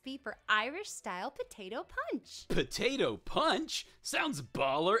homemade recipe for Irish-style potato punch. Potato punch? Sounds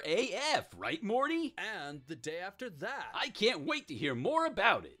baller AF, right, Morty? And the day after that. I can't wait to hear more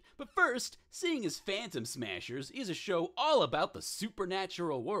about it. But first, seeing as Phantom Smashers is a show all about the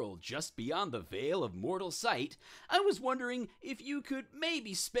supernatural world just beyond the veil of mortal sight, I was wondering if you could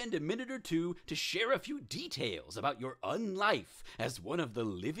maybe spend a minute or two to share a few details about your unlife as one of the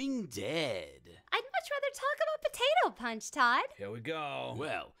living dead. I'd much rather talk about Potato Punch, Todd. Here we go.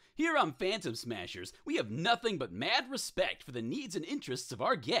 Well, here on Phantom Smashers, we have nothing but mad respect for the needs and interests of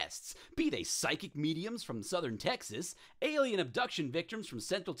our guests, be they psychic mediums from southern Texas, alien abduction victims from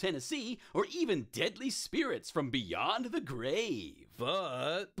central Tennessee, or even deadly spirits from beyond the grave.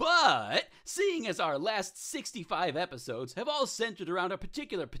 But, seeing as our last 65 episodes have all centered around a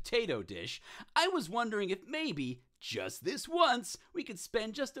particular potato dish, I was wondering if maybe, just this once, we could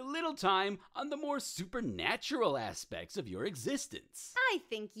spend just a little time on the more supernatural aspects of your existence. I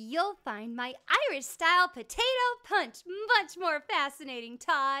think you'll find my Irish-style potato punch much more fascinating,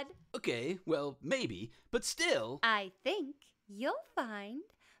 Todd. Okay, well, maybe, but still. I think you'll find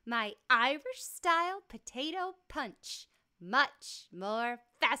my Irish-style potato punch much more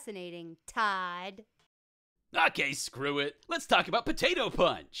fascinating, Todd. Okay, screw it. Let's talk about potato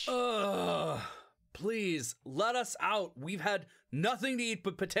punch. Please, let us out. We've had nothing to eat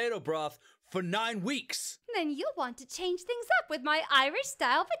but potato broth for 9 weeks. Then you'll want to change things up with my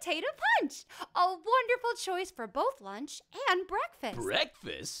Irish-style potato punch. A wonderful choice for both lunch and breakfast.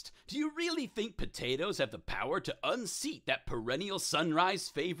 Breakfast? Do you really think potatoes have the power to unseat that perennial sunrise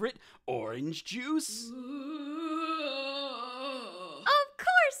favorite, orange juice? Of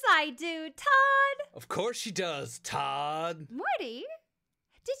course I do, Todd. Of course she does, Todd. Morty,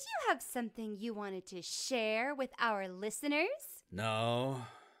 did you have something you wanted to share with our listeners? No.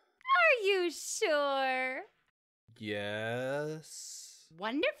 Are you sure? Yes.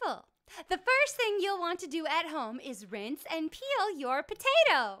 Wonderful. The first thing you'll want to do at home is rinse and peel your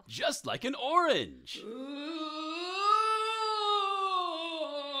potato. Just like an orange.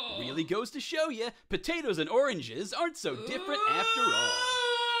 Really goes to show you, potatoes and oranges aren't so different after all.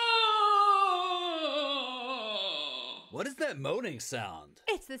 What is that moaning sound?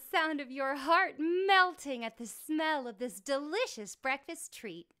 It's the sound of your heart melting at the smell of this delicious breakfast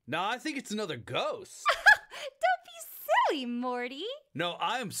treat. No, I think it's another ghost. Don't be silly, Morty. No,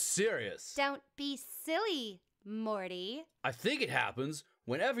 I am serious. Don't be silly, Morty. I think it happens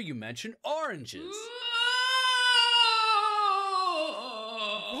whenever you mention oranges.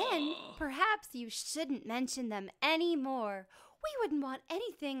 Then perhaps you shouldn't mention them anymore. We wouldn't want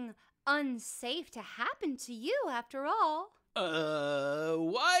anything unsafe to happen to you after all.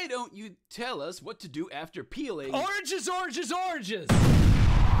 Why don't you tell us what to do after peeling? Oranges, oranges, oranges!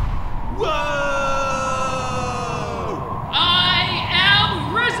 Whoa! I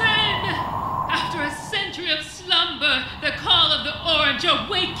am risen! After a century of slumber, the call of the orange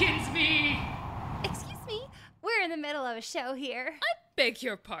awakens me. Excuse me, we're in the middle of a show here. I beg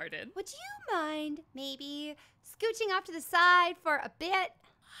your pardon. Would you mind maybe scooching off to the side for a bit?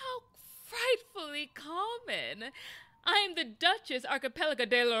 How frightfully common. I am the Duchess Archipelago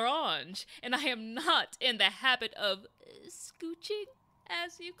de l'Orange, and I am not in the habit of scooching,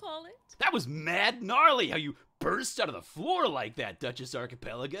 as you call it. That was mad gnarly how you burst out of the floor like that, Duchess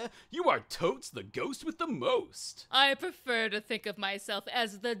Archipelago. You are totes the ghost with the most. I prefer to think of myself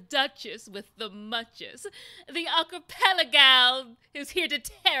as the Duchess with the muches. The Archipelago is here to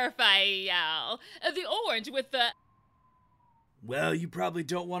terrify y'all. The orange with the... Well, you probably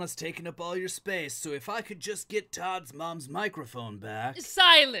don't want us taking up all your space, so if I could just get Todd's mom's microphone back.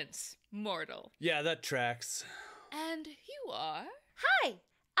 Silence, mortal. Yeah, that tracks. And you are? Hi,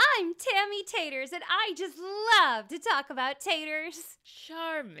 I'm Tammy Taters, and I just love to talk about taters.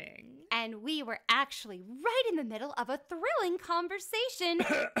 Charming. And we were actually right in the middle of a thrilling conversation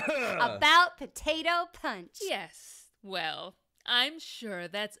about potato punch. Yes, well, I'm sure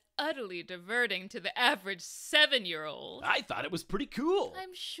that's utterly diverting to the average 7-year-old. I thought it was pretty cool.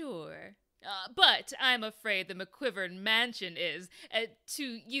 I'm sure. But I'm afraid the McQuivern mansion is,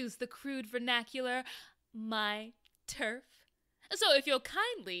 to use the crude vernacular, my turf. So if you'll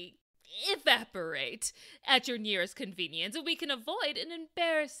kindly evaporate at your nearest convenience. We can avoid an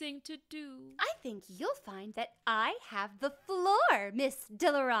embarrassing to-do. I think you'll find that I have the floor, Miss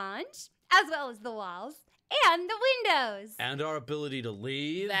Delarange, as well as the walls and the windows. And our ability to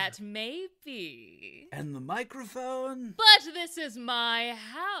leave. That may be. And the microphone. But this is my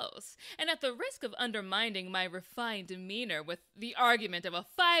house, and at the risk of undermining my refined demeanor with the argument of a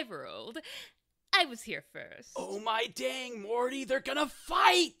 5-year-old, I was here first. Oh my dang, Morty, they're gonna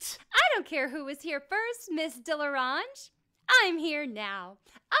fight! I don't care who was here first, Miss Delarange. I'm here now.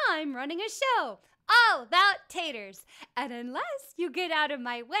 I'm running a show all about taters. And unless you get out of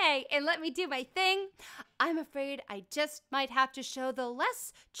my way and let me do my thing, I'm afraid I just might have to show the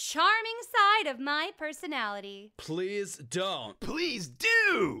less charming side of my personality. Please don't. Please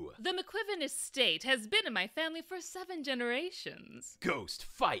do! The McQuiven estate has been in my family for 7 generations. Ghost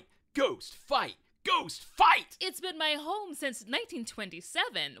fight! Ghost fight! Ghost fight! It's been my home since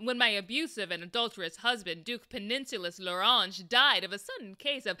 1927, when my abusive and adulterous husband, Duke Peninsulus Lorange, died of a sudden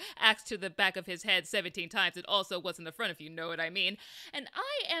case of axe to the back of his head 17 times. It also was in the front, if you know what I mean. And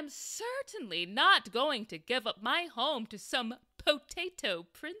I am certainly not going to give up my home to some potato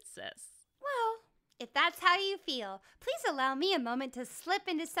princess. Well, if that's how you feel, please allow me a moment to slip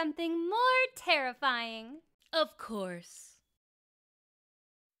into something more terrifying. Of course.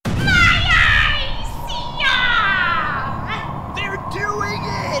 They're doing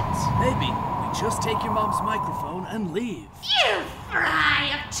it! Maybe we just take your mom's microphone and leave. You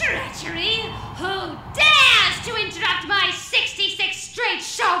fry of treachery! Who dares to interrupt my 66 straight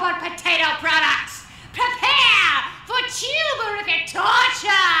showboat potato products? Prepare for tuberific torture!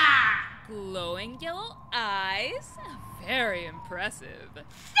 Glowing yellow eyes? Very impressive.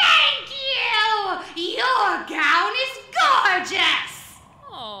 Thank you! Your gown is gorgeous!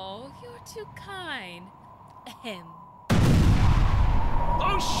 Oh, you're too kind. Ahem.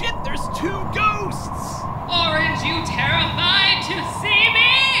 Oh shit, there's 2 ghosts! Aren't you terrified to see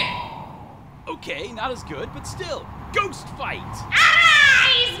me? Okay, not as good, but still. Ghost fight!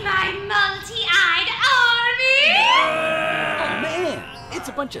 Arise, my multi-eyed army! Oh man, it's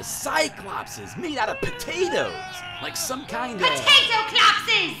a bunch of cyclopses made out of potatoes. Like some kind of... Potato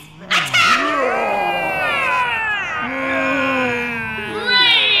clopses! Attack!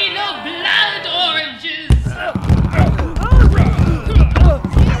 Rain of blood oranges!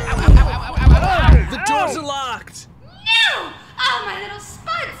 The doors are locked. No! All my little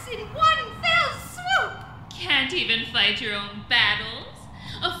spuds in one fell swoop! Can't even fight your own battles?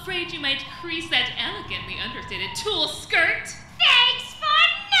 Afraid you might crease that elegantly understated tulle skirt? Thanks for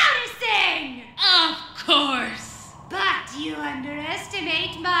noticing! Of course! But you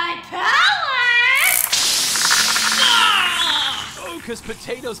underestimate my power! Oh, because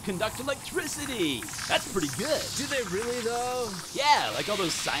potatoes conduct electricity. That's pretty good. Do they really though? Yeah, like all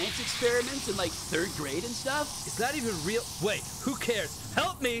those science experiments in like 3rd grade and stuff. Is that even real? Wait, who cares?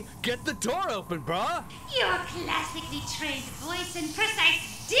 Help me get the door open, brah. Your classically trained voice and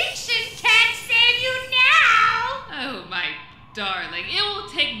precise diction can't save you now! Oh, my darling, it will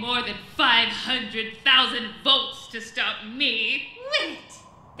take more than 500,000 volts to stop me. Will it?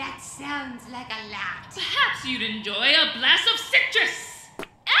 That sounds like a lot. Perhaps you'd enjoy a blast of citrus.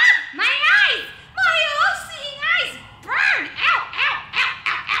 Ah! My eyes! My all-seeing eyes burn! Ow! Ow! Ow!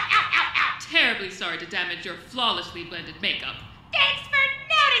 Ow! Ow! Ow! Ow! Ow! Terribly sorry to damage your flawlessly blended makeup. Thanks for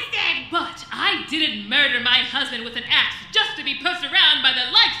noticing! But I didn't murder my husband with an axe just to be pushed around by the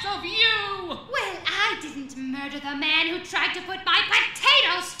likes of you! Well, I didn't murder the man who tried to put my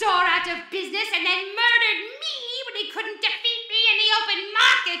potato store out of business and then murdered me when he couldn't defeat me in the open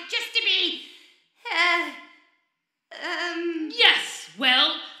market just to be... Yes,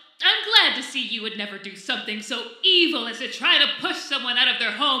 well, I'm glad to see you would never do something so evil as to try to push someone out of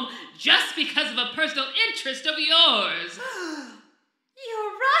their home just because of a personal interest of yours.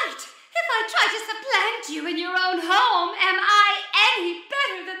 You're right. If I try to supplant you in your own home, am I any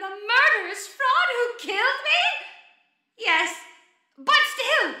better than the murderous fraud who killed me? Yes, but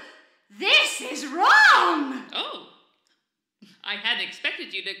still, this is wrong. Oh, I hadn't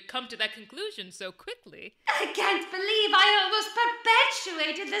expected you to come to that conclusion so quickly. I can't believe I almost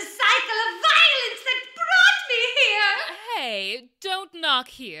perpetuated the cycle of violence that brought me here. Hey, don't knock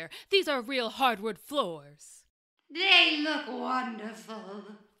here. These are real hardwood floors. They look wonderful.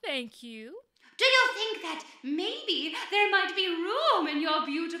 Thank you. Do you think that maybe there might be room in your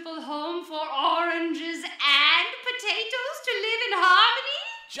beautiful home for oranges and potatoes to live in harmony?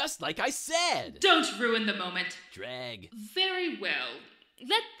 Just like I said. Don't ruin the moment. Drag. Very well.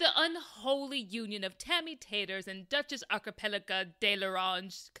 Let the unholy union of Tammy Taters and Duchess Archipelaga de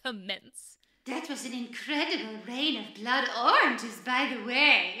l'Orange commence. That was an incredible rain of blood oranges, by the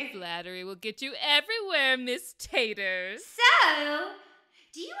way. Flattery will get you everywhere, Miss Taters. So,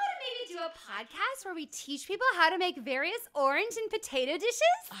 do you want to maybe do a podcast where we teach people how to make various orange and potato dishes?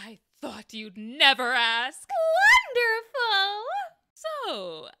 I thought you'd never ask. Wonderful!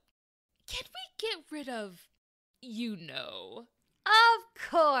 So, can we get rid of, you know? Of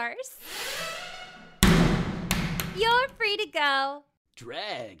course. You're free to go.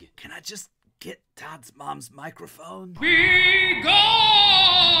 Drag. Can I just get Todd's mom's microphone? Be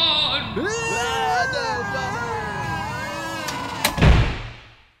gone!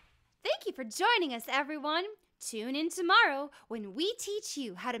 Thank you for joining us, everyone. Tune in tomorrow when we teach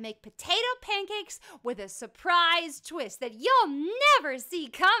you how to make potato pancakes with a surprise twist that you'll never see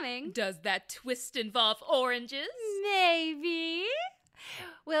coming. Does that twist involve oranges? Maybe.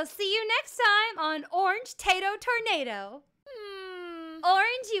 We'll see you next time on Orange Tato Tornado.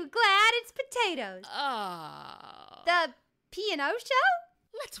 Orange, you glad it's potatoes? The P&O show?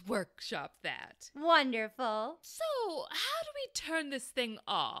 Let's workshop that. Wonderful. So, how do we turn this thing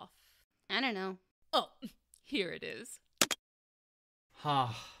off? I don't know. Oh, here it is.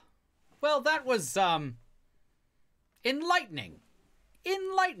 Well, that was, enlightening.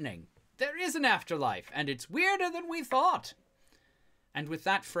 Enlightening. There is an afterlife, and it's weirder than we thought. And with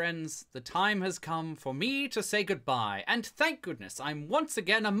that, friends, the time has come for me to say goodbye, and thank goodness I'm once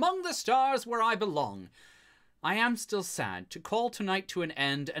again among the stars where I belong. I am still sad to call tonight to an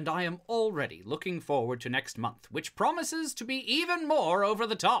end, and I am already looking forward to next month, which promises to be even more over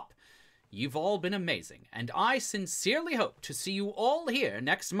the top. You've all been amazing, and I sincerely hope to see you all here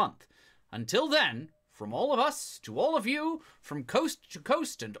next month. Until then, from all of us to all of you, from coast to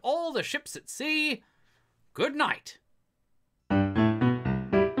coast and all the ships at sea, good night.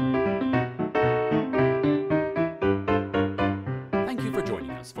 Thank you for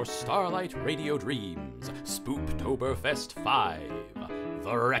joining us for Starlight Radio Dreams, Spooptoberfest 5,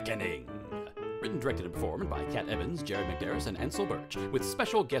 The Reckoning. Written, directed, and performed by Kat Evans, Jared McDaris, and Ansel Burch, with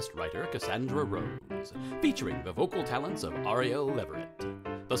special guest writer Cassandra Rose, featuring the vocal talents of Arielle Leverett.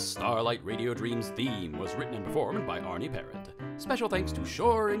 The Starlight Radio Dreams theme was written and performed by Arne Parrott. Special thanks to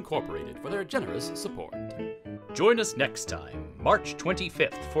Shore Incorporated for their generous support. Join us next time, March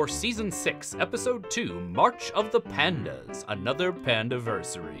 25th, for Season 6, Episode 2, March of the Pandas, another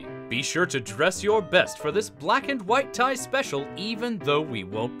Pandaversary. Be sure to dress your best for this black and white tie special, even though we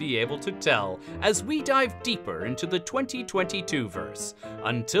won't be able to tell, as we dive deeper into the 2022 verse.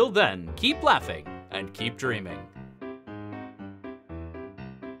 Until then, keep laughing and keep dreaming.